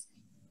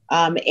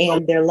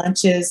 and their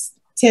lunches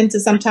tend to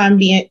sometimes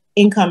be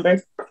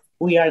encumbered.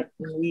 We're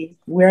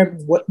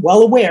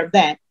well aware of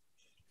that,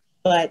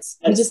 but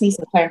we just need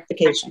some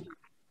clarification.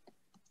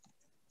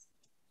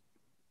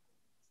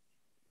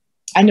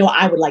 I know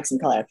I would like some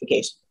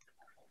clarification.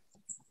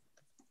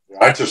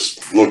 I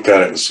just looked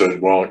at it and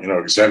said, well, you know,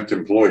 exempt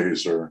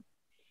employees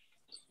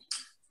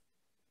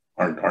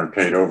aren't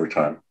paid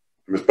overtime.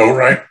 Ms.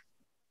 Boatwright?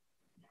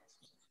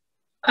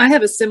 I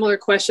have a similar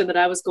question that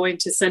I was going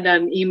to send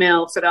out an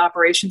email for the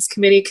operations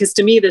committee, because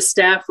to me, the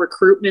staff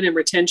recruitment and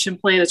retention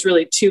plan is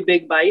really two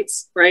big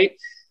bites, right?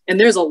 And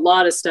there's a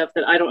lot of stuff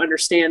that I don't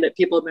understand that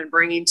people have been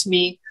bringing to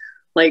me,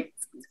 like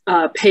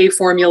pay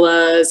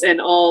formulas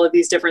and all of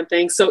these different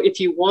things. So if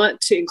you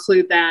want to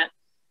include that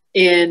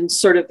in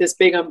sort of this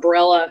big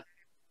umbrella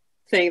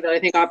thing that I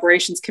think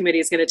operations committee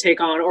is going to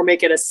take on, or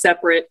make it a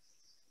separate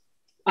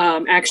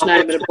action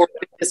item in a board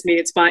business meeting,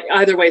 it's fine.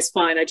 Either way is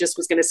fine. I just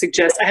was going to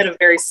suggest, I had a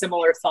very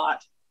similar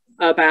thought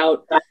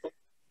about,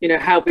 you know,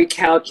 how we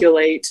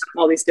calculate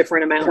all these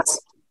different amounts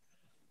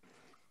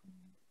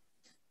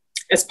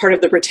as part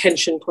of the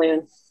retention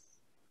plan.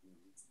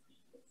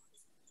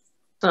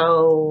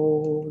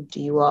 So do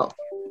you all?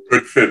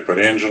 Good fit, but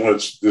Angela,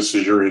 this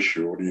is your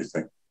issue. What do you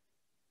think?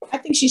 I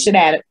think she should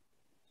add it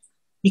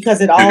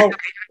because it all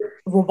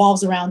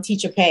revolves around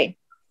teacher pay.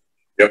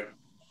 Yep.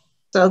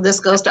 So this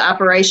goes to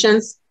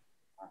operations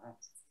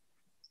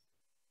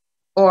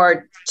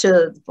or to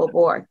the full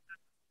board?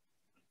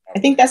 I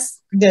think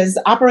does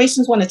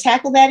operations want to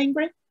tackle that,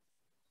 Ingrid?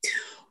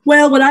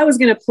 Well, what I was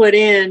going to put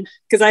in,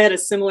 because I had a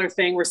similar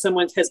thing where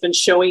someone has been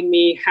showing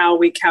me how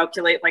we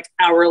calculate like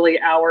hourly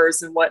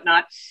hours and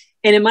whatnot.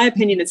 And in my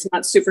opinion, it's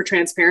not super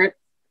transparent,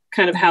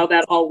 kind of how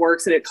that all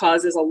works, and it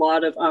causes a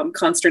lot of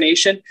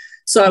consternation.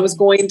 So I was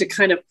going to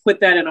kind of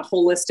put that in a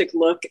holistic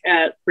look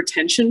at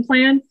retention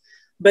plan,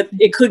 but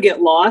it could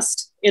get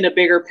lost in a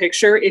bigger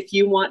picture if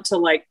you want to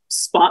like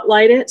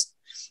spotlight it.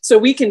 So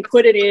we can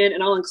put it in,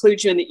 and I'll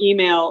include you in the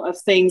email of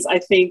things I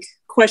think,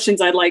 questions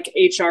I'd like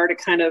HR to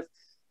kind of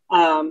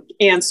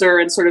answer,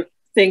 and sort of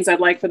things I'd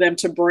like for them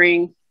to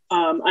bring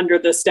under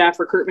the staff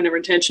recruitment and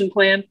retention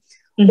plan.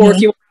 Mm-hmm. Or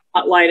if you want to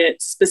spotlight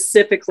it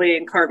specifically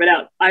and carve it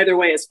out, either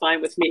way is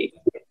fine with me.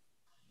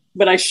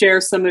 But I share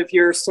some of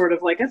your sort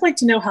of like, I'd like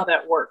to know how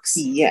that works.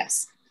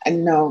 Yes, I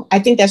know. I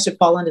think that should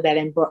fall under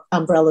that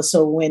umbrella.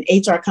 So when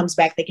HR comes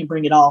back, they can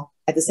bring it all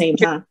at the same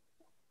time.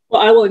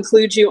 Well, I will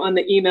include you on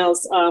the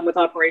emails with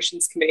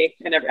operations committee,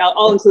 and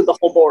I'll include the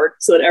whole board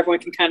so that everyone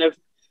can kind of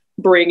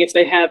bring if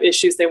they have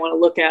issues they want to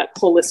look at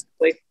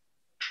holistically.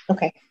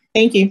 Okay,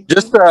 thank you.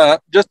 Just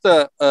another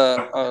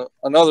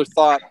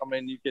thought. I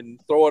mean, you can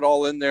throw it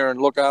all in there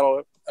and look at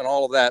it and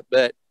all of that,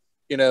 but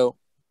you know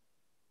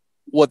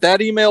what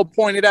that email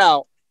pointed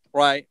out,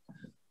 right?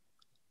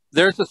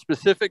 There's a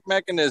specific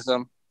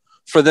mechanism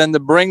for them to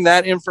bring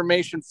that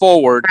information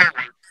forward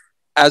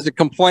as a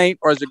complaint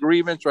or as a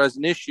grievance or as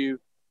an issue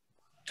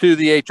to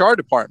the HR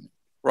department,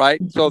 right?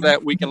 So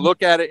that we can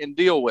look at it and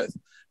deal with,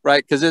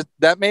 right? Because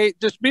that may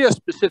just be a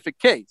specific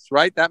case,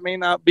 right? That may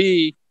not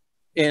be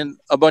in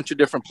a bunch of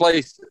different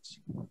places.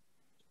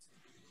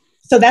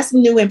 So that's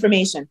new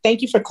information.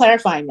 Thank you for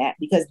clarifying that,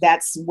 because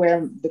that's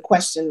where the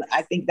question,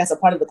 I think that's a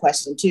part of the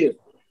question too.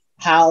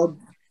 How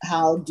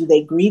do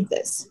they grieve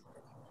this?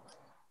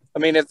 I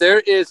mean, if there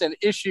is an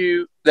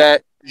issue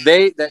that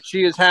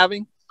she is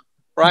having,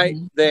 right,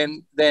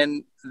 then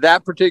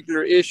that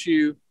particular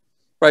issue,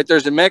 right,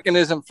 there's a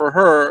mechanism for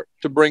her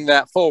to bring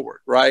that forward,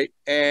 right,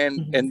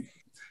 and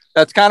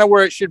that's kind of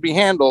where it should be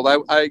handled.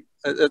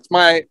 That's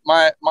my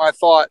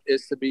thought,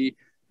 is to be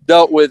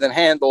dealt with and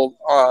handled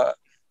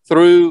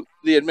through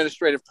the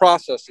administrative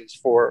processes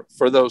for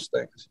those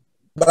things.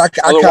 But I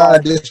kind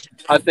of just,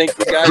 I think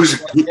you guys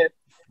get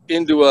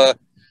into a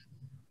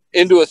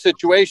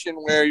situation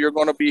where you're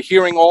going to be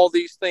hearing all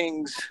these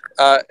things,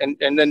 and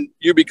then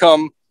you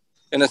become,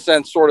 in a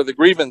sense, sort of the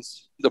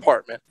grievance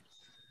department.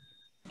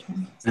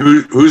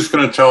 Who's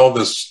going to tell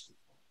this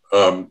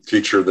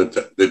teacher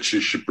that she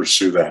should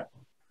pursue that?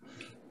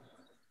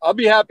 I'll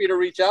be happy to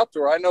reach out to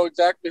her. I know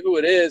exactly who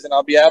it is, and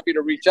I'll be happy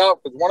to reach out,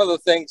 because one of the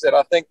things that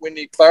I think we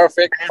need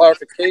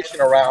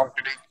clarification around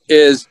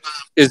is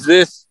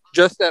this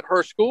just at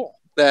her school?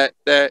 That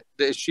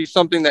is she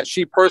something that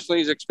she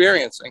personally is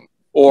experiencing,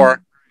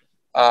 or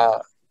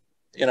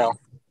you know,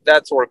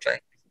 that sort of thing.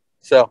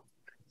 So,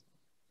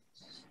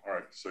 all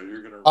right. So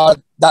you're gonna.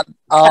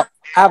 I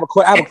have a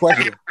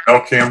question.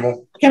 Al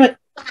Campbell.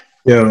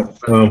 Yeah,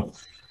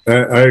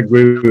 I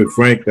agree with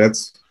Frank.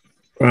 That's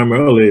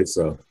primarily it's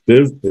a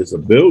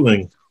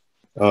building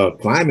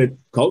climate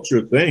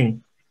culture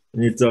thing.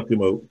 And you're talking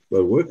about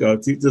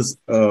workout. Teachers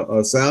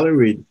are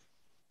salaried,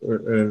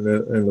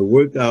 and the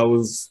work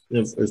hours,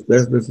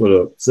 especially for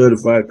the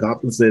certified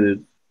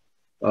compensated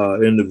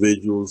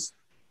individuals,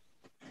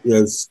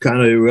 is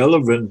kind of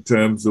irrelevant in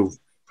terms of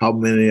how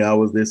many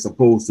hours they're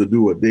supposed to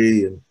do a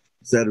day, and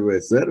et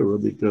cetera,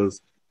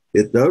 because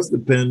it does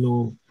depend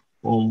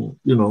on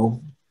you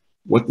know,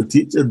 what the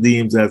teacher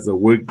deems as a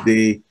work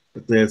day.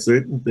 But there are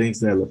certain things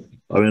that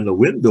are in the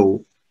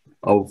window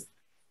of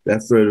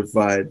that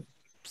certified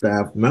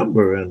staff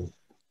member, and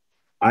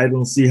I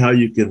don't see how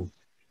you can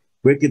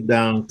break it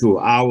down to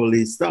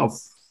hourly stuff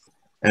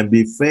and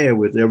be fair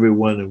with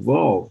everyone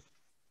involved.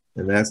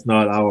 And that's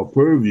not our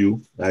purview.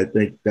 I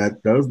think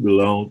that does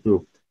belong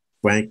to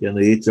Frank and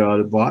the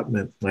HR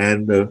department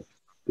and the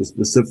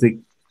specific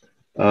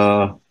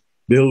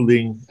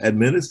building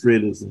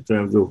administrators in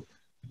terms of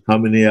how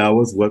many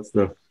hours, what's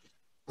the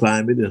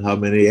climate, and how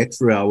many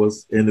extra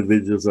hours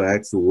individuals are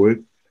asked to work.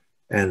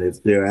 And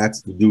if they're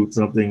asked to do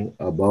something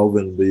above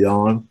and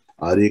beyond,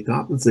 are they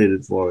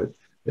compensated for it?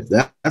 If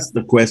that's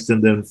the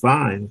question, then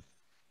fine.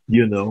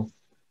 You know,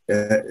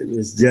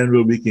 it's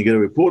general, we can get a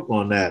report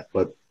on that.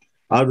 But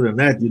other than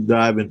that, you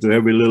dive into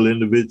every little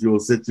individual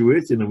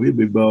situation and we'd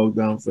be bogged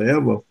down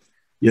forever,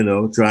 you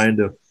know, trying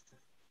to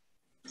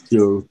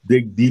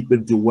dig deep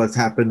into what's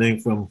happening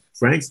from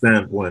Frank's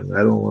standpoint. I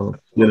don't want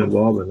to get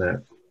involved in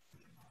that.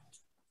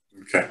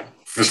 Okay.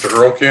 Mr.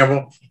 Earl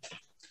Campbell.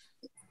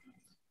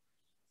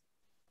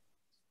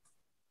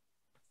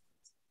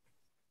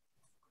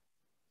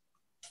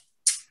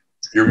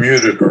 You're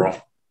muted,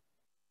 Earl.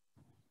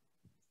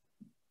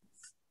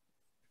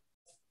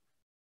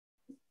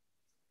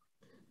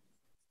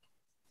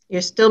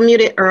 You're still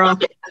muted, Earl.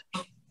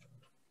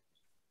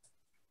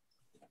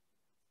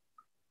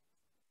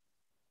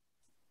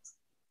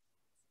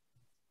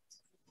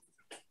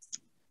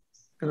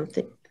 I don't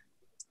think.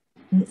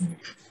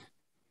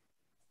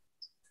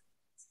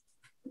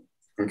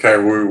 Okay,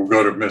 we will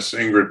go to Miss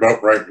Ingrid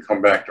Boatwright and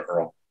come back to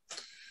Earl.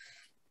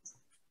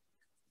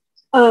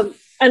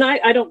 And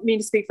I don't mean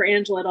to speak for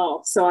Angela at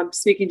all, so I'm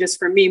speaking just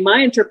for me. My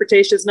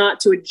interpretation is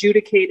not to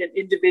adjudicate an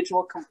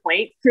individual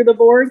complaint through the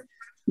board,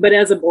 but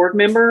as a board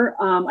member,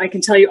 I can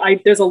tell you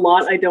there's a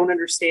lot I don't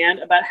understand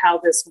about how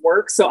this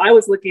works. So I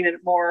was looking at it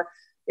more,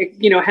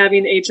 you know,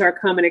 having HR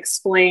come and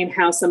explain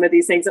how some of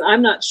these things, and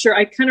I'm not sure,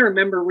 I kind of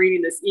remember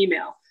reading this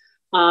email,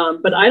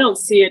 but I don't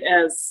see it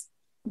as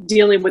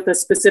dealing with a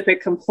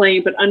specific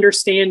complaint, but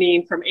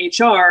understanding from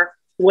HR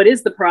what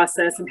is the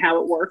process and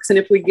how it works. And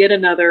if we get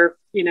another,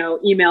 you know,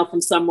 email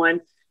from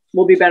someone,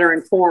 we'll be better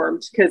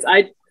informed, because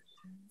I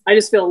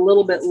just feel a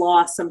little bit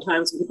lost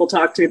sometimes when people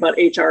talk to me about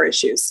HR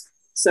issues.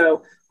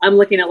 So I'm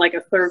looking at like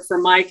for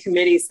my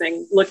committee's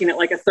thing, looking at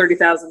like a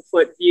 30,000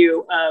 foot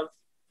view of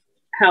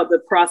how the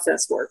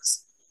process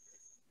works.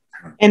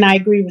 And I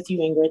agree with you,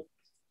 Ingrid.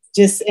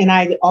 And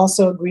I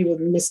also agree with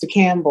Mr.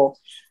 Campbell.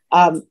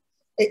 I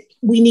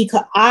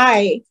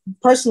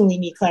personally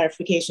need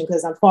clarification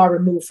because I'm far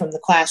removed from the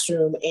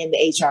classroom and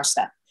the HR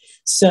stuff.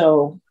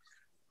 So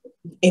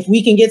if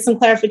we can get some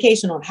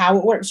clarification on how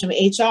it works from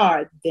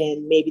HR,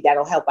 then maybe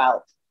that'll help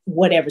out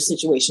whatever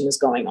situation is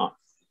going on.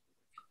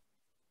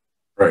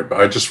 Right,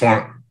 but I just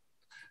want,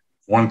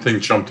 one thing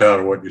jumped out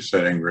of what you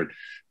said, Ingrid.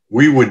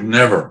 We would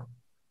never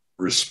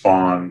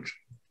respond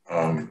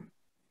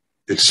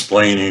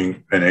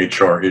explaining an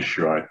HR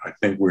issue. I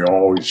think we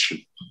always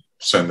should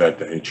send that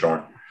to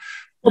HR.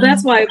 Well,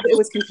 that's why it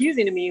was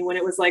confusing to me when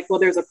it was like, well,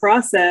 there's a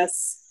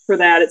process for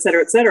that, et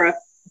cetera, et cetera.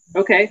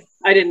 Okay,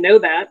 I didn't know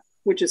that,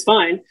 which is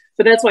fine.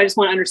 But that's why I just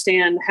want to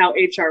understand how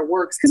HR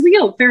works, because we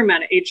get a fair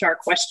amount of HR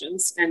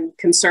questions and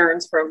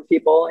concerns from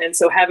people. And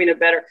so having a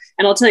better,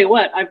 and I'll tell you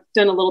what, I've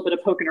done a little bit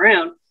of poking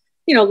around.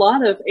 You know, a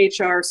lot of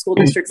HR school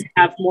districts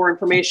have more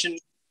information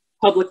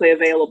publicly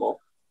available.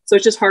 So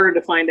it's just harder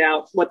to find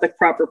out what the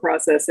proper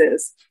process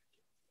is.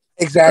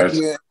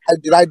 Exactly.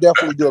 I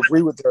definitely do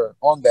agree with her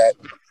on that.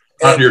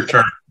 Not your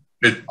turn.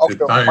 It's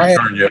not your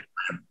turn yet.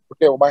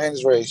 Okay, well, my hand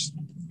is raised.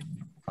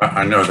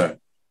 I know that.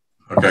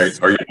 Okay,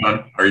 are you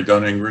done? Are you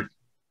done, Ingrid?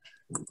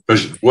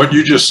 Because what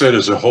you just said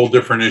is a whole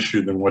different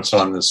issue than what's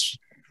on this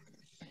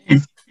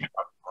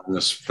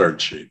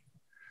third sheet.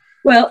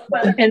 Well,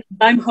 and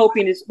I'm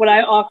hoping is what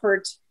I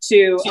offered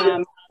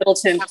to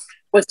Middleton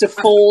was to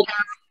fold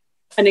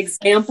an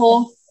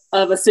example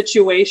of a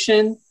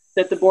situation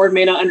that the board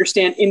may not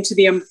understand into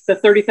the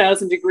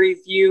 30,000 degree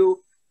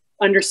view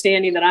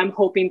understanding that I'm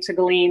hoping to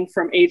glean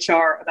from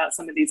HR about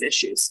some of these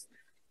issues.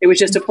 It was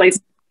just a place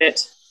to put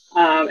it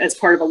as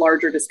part of a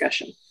larger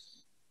discussion.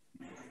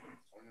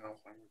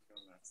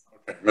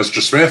 Okay.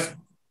 Mr. Smith?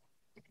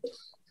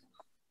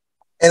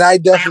 And I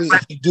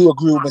definitely do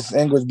agree with Mrs.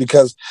 Ingers,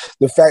 because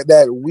the fact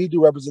that we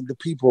do represent the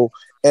people,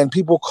 and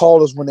people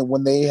call us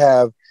when they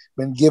have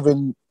been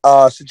given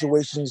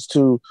situations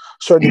to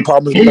certain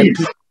departments and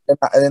people, and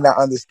they're not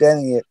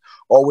understanding it,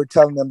 or we're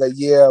telling them that,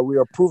 yeah, we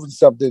are approving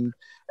something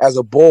as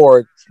a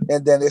board,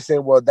 and then they say,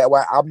 well, that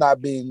why I'm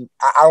not being,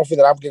 I don't feel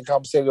that I'm getting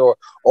compensated, or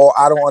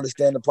I don't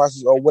understand the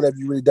process, or what have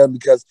you really done,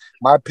 because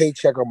my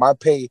paycheck or my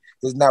pay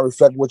does not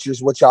reflect what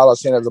y'all are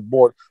saying as a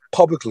board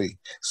publicly.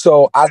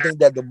 So I think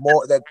that the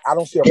more that, I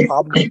don't see a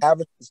problem with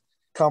having these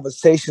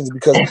conversations,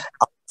 because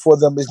for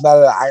them it's not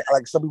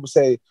like some people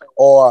say,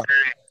 or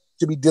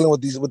to be dealing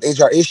with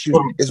HR issues,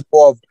 is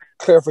more of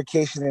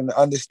clarification and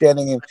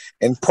understanding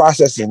and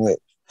processing it,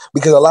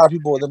 because a lot of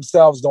people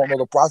themselves don't know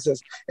the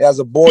process, and as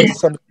a board, to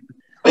some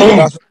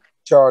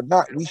or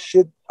not, we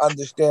should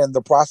understand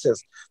the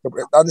process.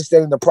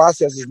 Understanding the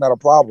process is not a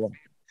problem,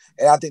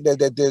 and I think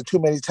that there's too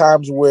many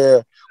times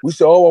where we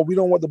say, oh, well, we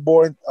don't want the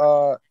board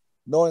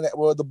knowing that.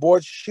 Well, the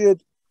board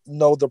should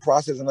know the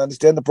process and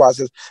understand the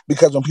process,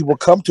 because when people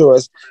come to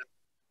us,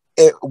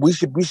 we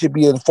should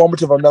be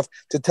informative enough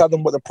to tell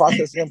them what the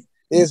process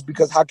is,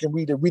 because how can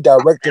we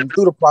redirect them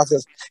through the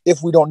process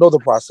if we don't know the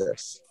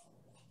process?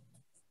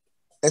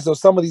 And so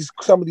some of these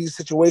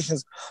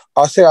situations,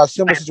 are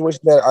similar situations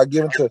that are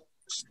given to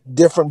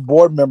different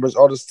board members,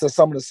 or to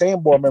some of the same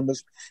board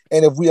members.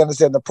 And if we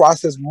understand the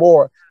process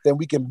more, then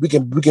we can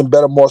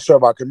better more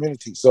serve our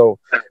community. So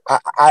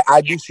I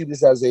do see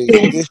this as a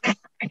issue,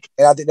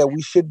 and I think that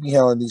we should be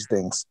handling these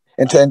things.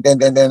 And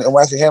when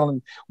I say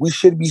handling, we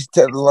should be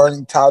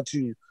learning how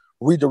to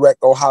redirect,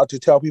 or how to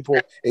tell people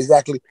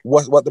exactly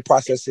what the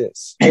process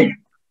is,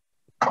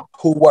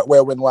 who, what,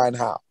 where, when, why, and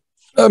how.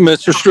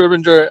 Mr.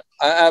 Striebinger,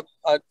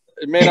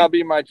 it may not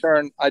be my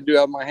turn. I do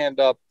have my hand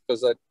up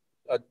because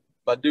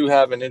I do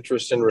have an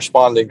interest in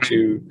responding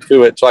to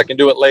it, so I can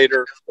do it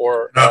later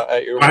or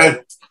at your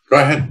Go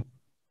ahead.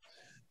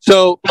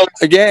 So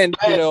again,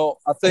 I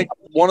think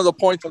one of the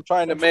points I'm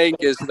trying to make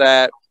is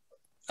that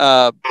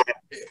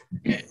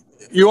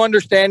you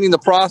understanding the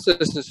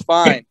process is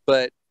fine,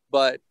 but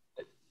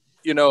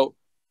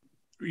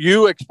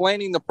you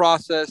explaining the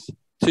process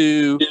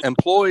to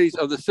employees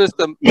of the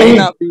system may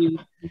not be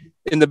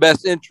in the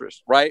best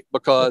interest, right?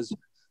 Because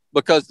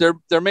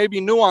there may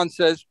be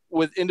nuances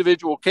with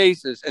individual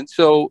cases, and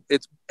so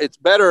it's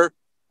better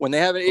when they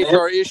have an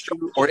HR issue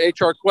or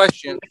HR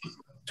question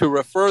to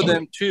refer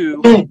them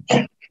to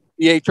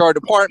the HR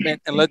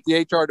department and let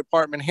the HR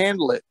department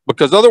handle it,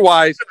 because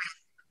otherwise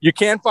you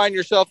can find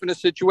yourself in a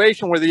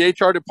situation where the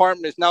HR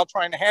department is now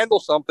trying to handle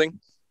something,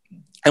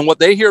 and what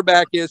they hear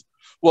back is,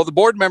 well, the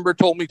board member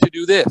told me to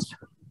do this,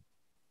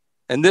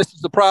 and this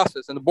is the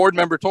process, and the board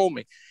member told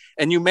me.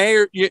 And you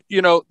may,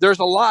 there's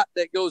a lot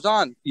that goes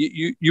on.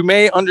 You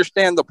may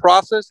understand the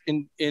process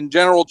in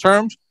general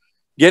terms.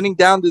 Getting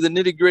down to the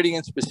nitty gritty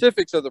and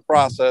specifics of the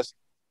process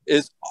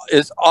is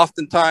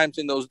oftentimes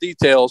in those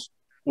details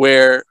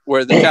where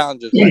the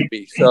challenges might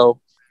be.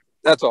 So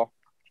that's all.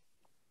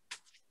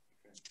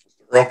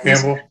 Earl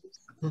Campbell?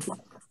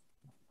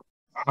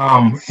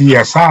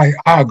 Yes, I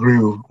agree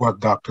with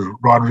what Dr.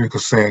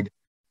 Rodriguez said.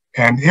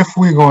 And if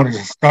we're going to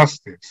discuss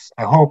this,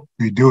 I hope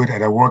we do it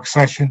at a work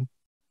session.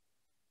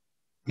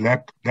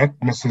 Let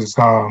Mrs.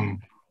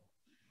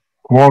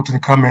 Walton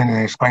come in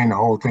and explain the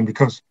whole thing,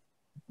 because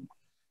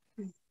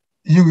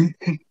you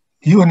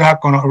are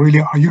not going to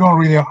really, you don't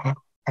really,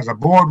 as a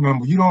board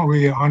member, you don't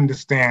really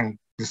understand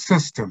the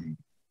system,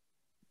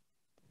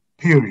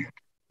 period.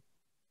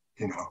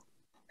 And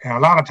a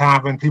lot of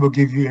times when people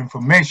give you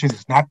information,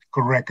 it's not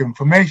correct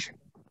information.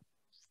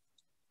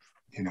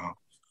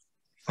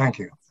 Thank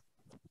you.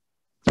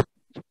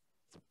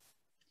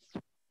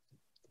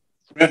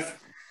 Smith?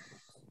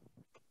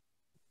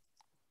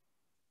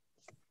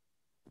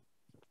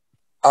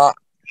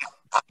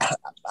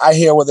 I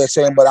hear what they're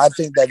saying, but I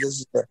think that this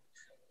is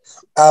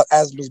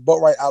as Ms.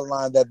 Boatwright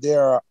outlined, that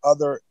there are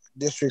other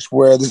districts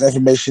where this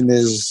information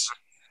has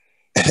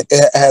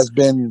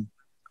been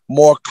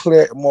more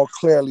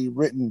clearly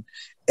written,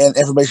 and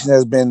information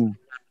has been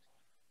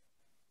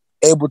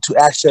able to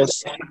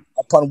access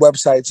upon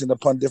websites and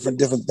upon different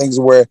things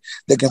where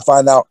they can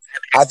find out.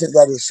 I think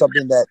that is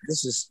something that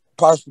this is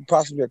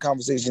possibly a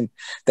conversation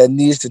that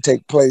needs to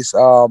take place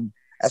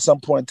at some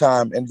point in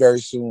time, and very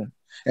soon,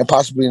 and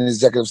possibly in an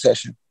executive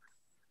session.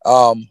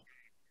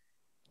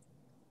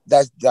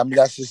 That's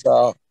just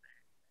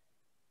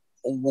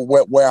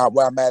where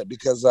I'm at,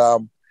 because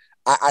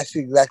I see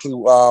exactly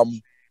what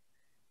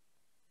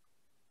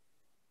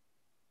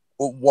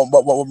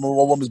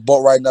Ms.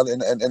 Boatwright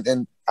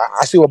and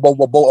I see what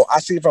both I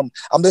see from.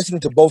 I'm listening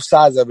to both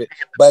sides of it,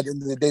 but at the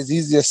end of the day, it's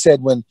easier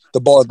said when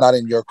the ball is not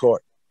in your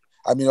court.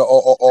 I mean,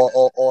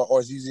 or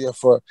it's easier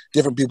for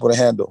different people to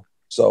handle.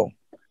 So,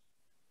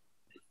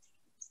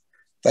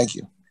 thank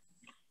you.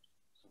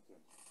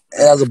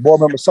 And as a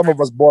board member, some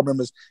of us board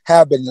members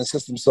have been in the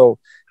system. So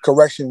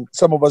correction,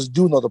 some of us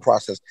do know the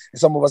process, and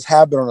some of us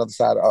have been on the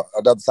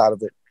other side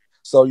of it.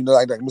 So, you know,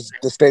 like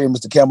the statement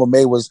Mr. Campbell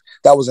made was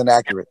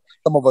inaccurate.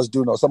 Some of us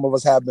do know. Some of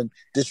us have been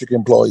district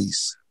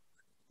employees.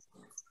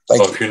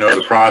 Well, if you know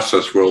the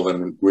process, Will,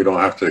 then we don't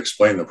have to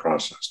explain the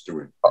process, do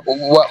we?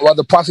 Well,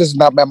 the process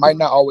might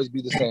not always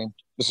be the same,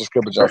 Mr.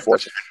 Striebinger,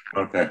 unfortunately.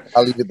 Okay.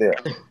 I'll leave it there.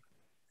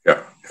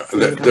 Yeah.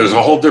 There's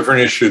a whole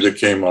different issue that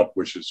came up,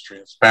 which is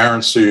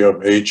transparency of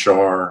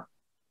HR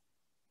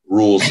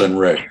rules and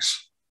regs.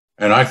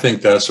 And I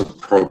think that's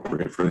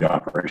appropriate for the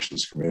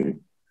operations committee.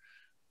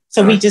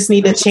 So we just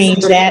need to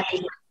change that.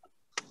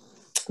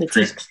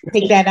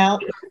 Take that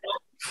out.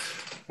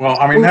 Well,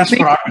 I mean, that's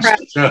what I was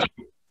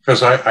suggesting.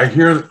 Because I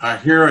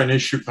hear an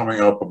issue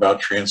coming up about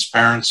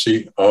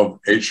transparency of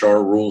HR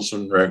rules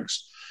and regs.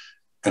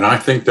 And I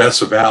think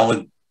that's a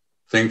valid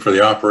thing for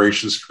the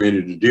operations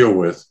committee to deal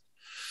with.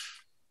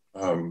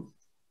 But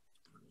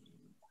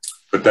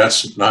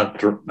that's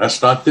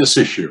not this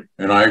issue.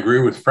 And I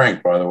agree with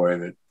Frank, by the way,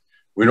 that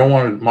we don't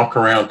want to muck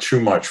around too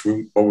much,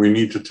 but we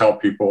need to tell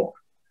people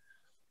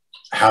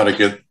how to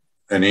get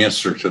an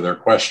answer to their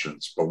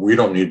questions. But we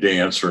don't need to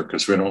answer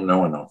because we don't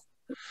know enough.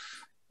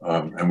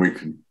 And we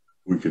could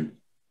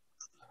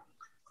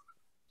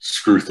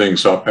screw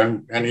things up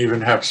and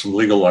even have some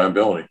legal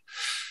liability.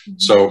 Mm-hmm.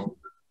 So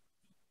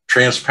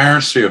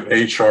transparency of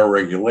HR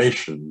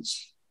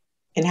regulations.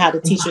 And how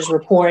the teachers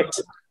report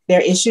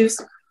their issues.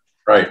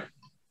 Right.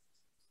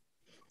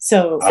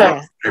 So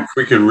if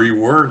we could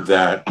reword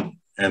that,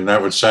 and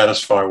that would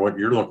satisfy what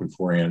you're looking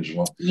for,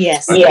 Angela.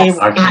 Yes.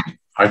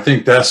 I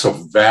think that's a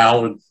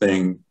valid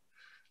thing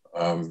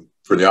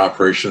for the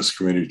operations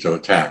committee to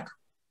attack.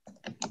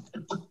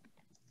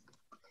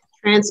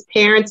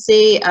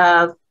 Transparency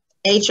of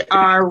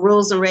HR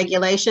rules and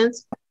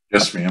regulations.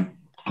 Yes, ma'am.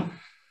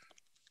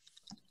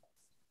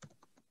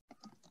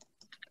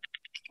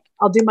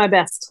 I'll do my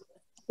best.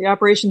 The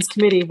operations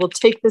committee will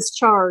take this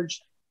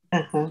charge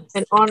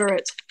and honor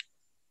it.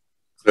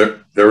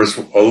 There was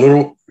a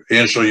little,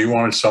 Angela, you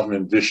wanted something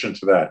in addition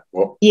to that.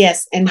 Well,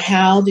 yes, and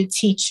how do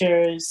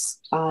teachers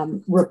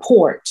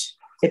report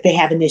if they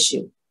have an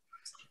issue?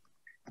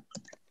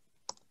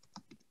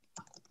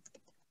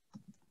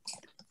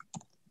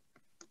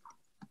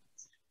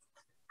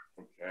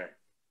 Okay.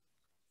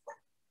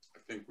 I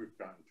think we've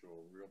gotten to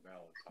a real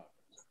valid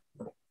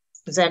topic.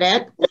 Is that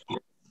it?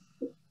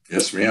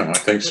 Yes, ma'am. I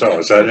think so.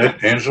 Is that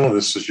it, Angela?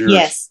 This is yours.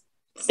 Yes.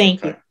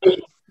 Thank you.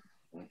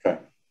 Okay.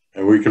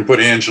 And we can put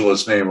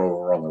Angela's name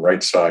over on the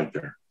right side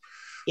there.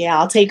 Yeah,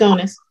 I'll take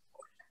onus.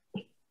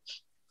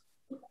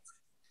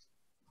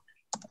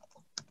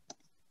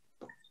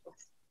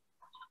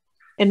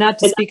 And not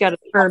to speak out of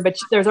turn, but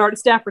there's already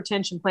staff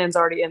retention plans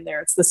already in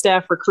there. It's the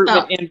staff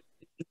recruitment and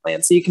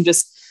plan. So you can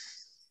just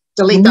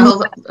delete the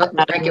whole.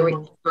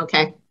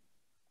 Okay.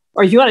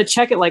 Or if you want to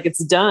check it like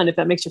it's done, if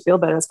that makes you feel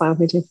better, that's fine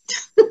with me too.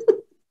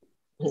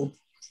 Okay.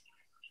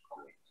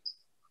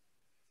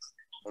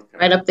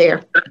 Right up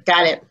there.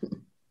 Got it.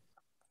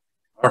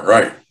 All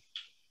right.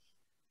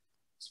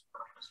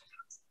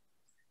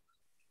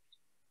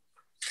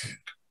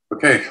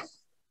 Okay.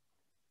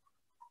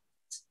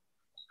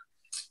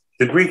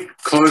 Did we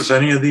close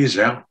any of these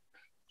out?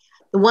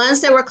 The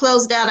ones that were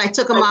closed out, I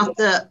took them off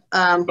the.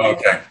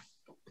 Okay.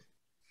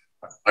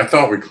 I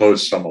thought we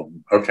closed some of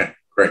them. Okay,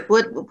 great.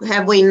 What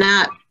have we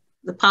not?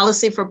 The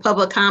policy for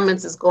public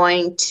comments is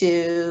going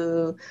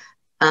to.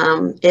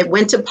 It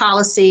went to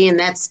policy, and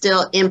that's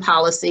still in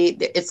policy.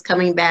 It's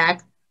coming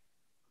back.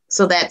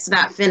 So that's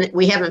not finished.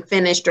 We haven't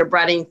finished or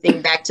brought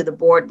anything back to the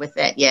board with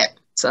that yet.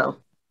 So.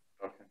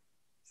 Okay.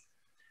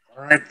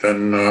 All right,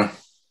 then I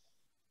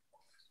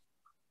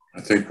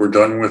think we're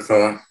done with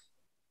our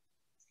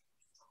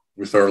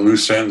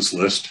loose ends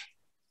list.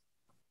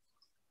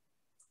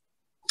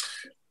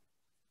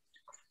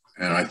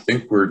 And I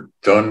think we're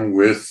done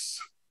with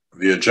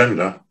the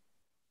agenda.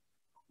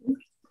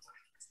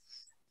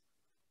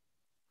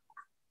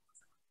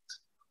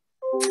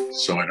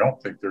 So I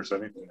don't think there's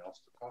anything else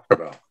to talk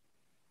about.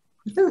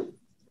 Is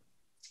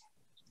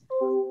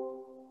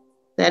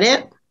that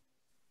it?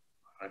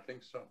 I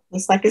think so.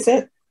 Looks like it's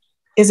it.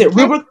 Is it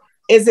Rubicon?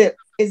 Is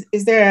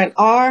there an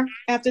R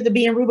after the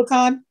B in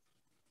Rubicon?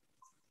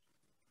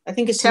 I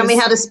think it's. Tell me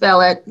how to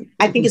spell it.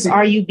 I think it's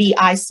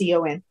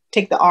Rubicon.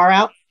 Take the R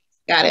out.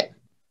 Got it.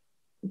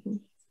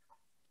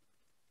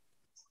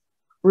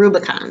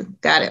 Rubicon.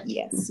 Got it.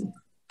 Yes.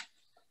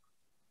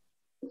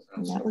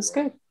 That was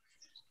good.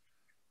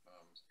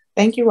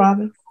 Thank you,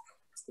 Robin.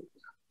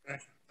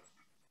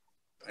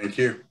 Thank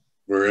you.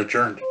 We're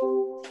adjourned.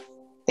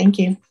 Thank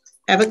you.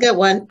 Have a good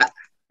one.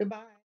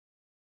 Goodbye.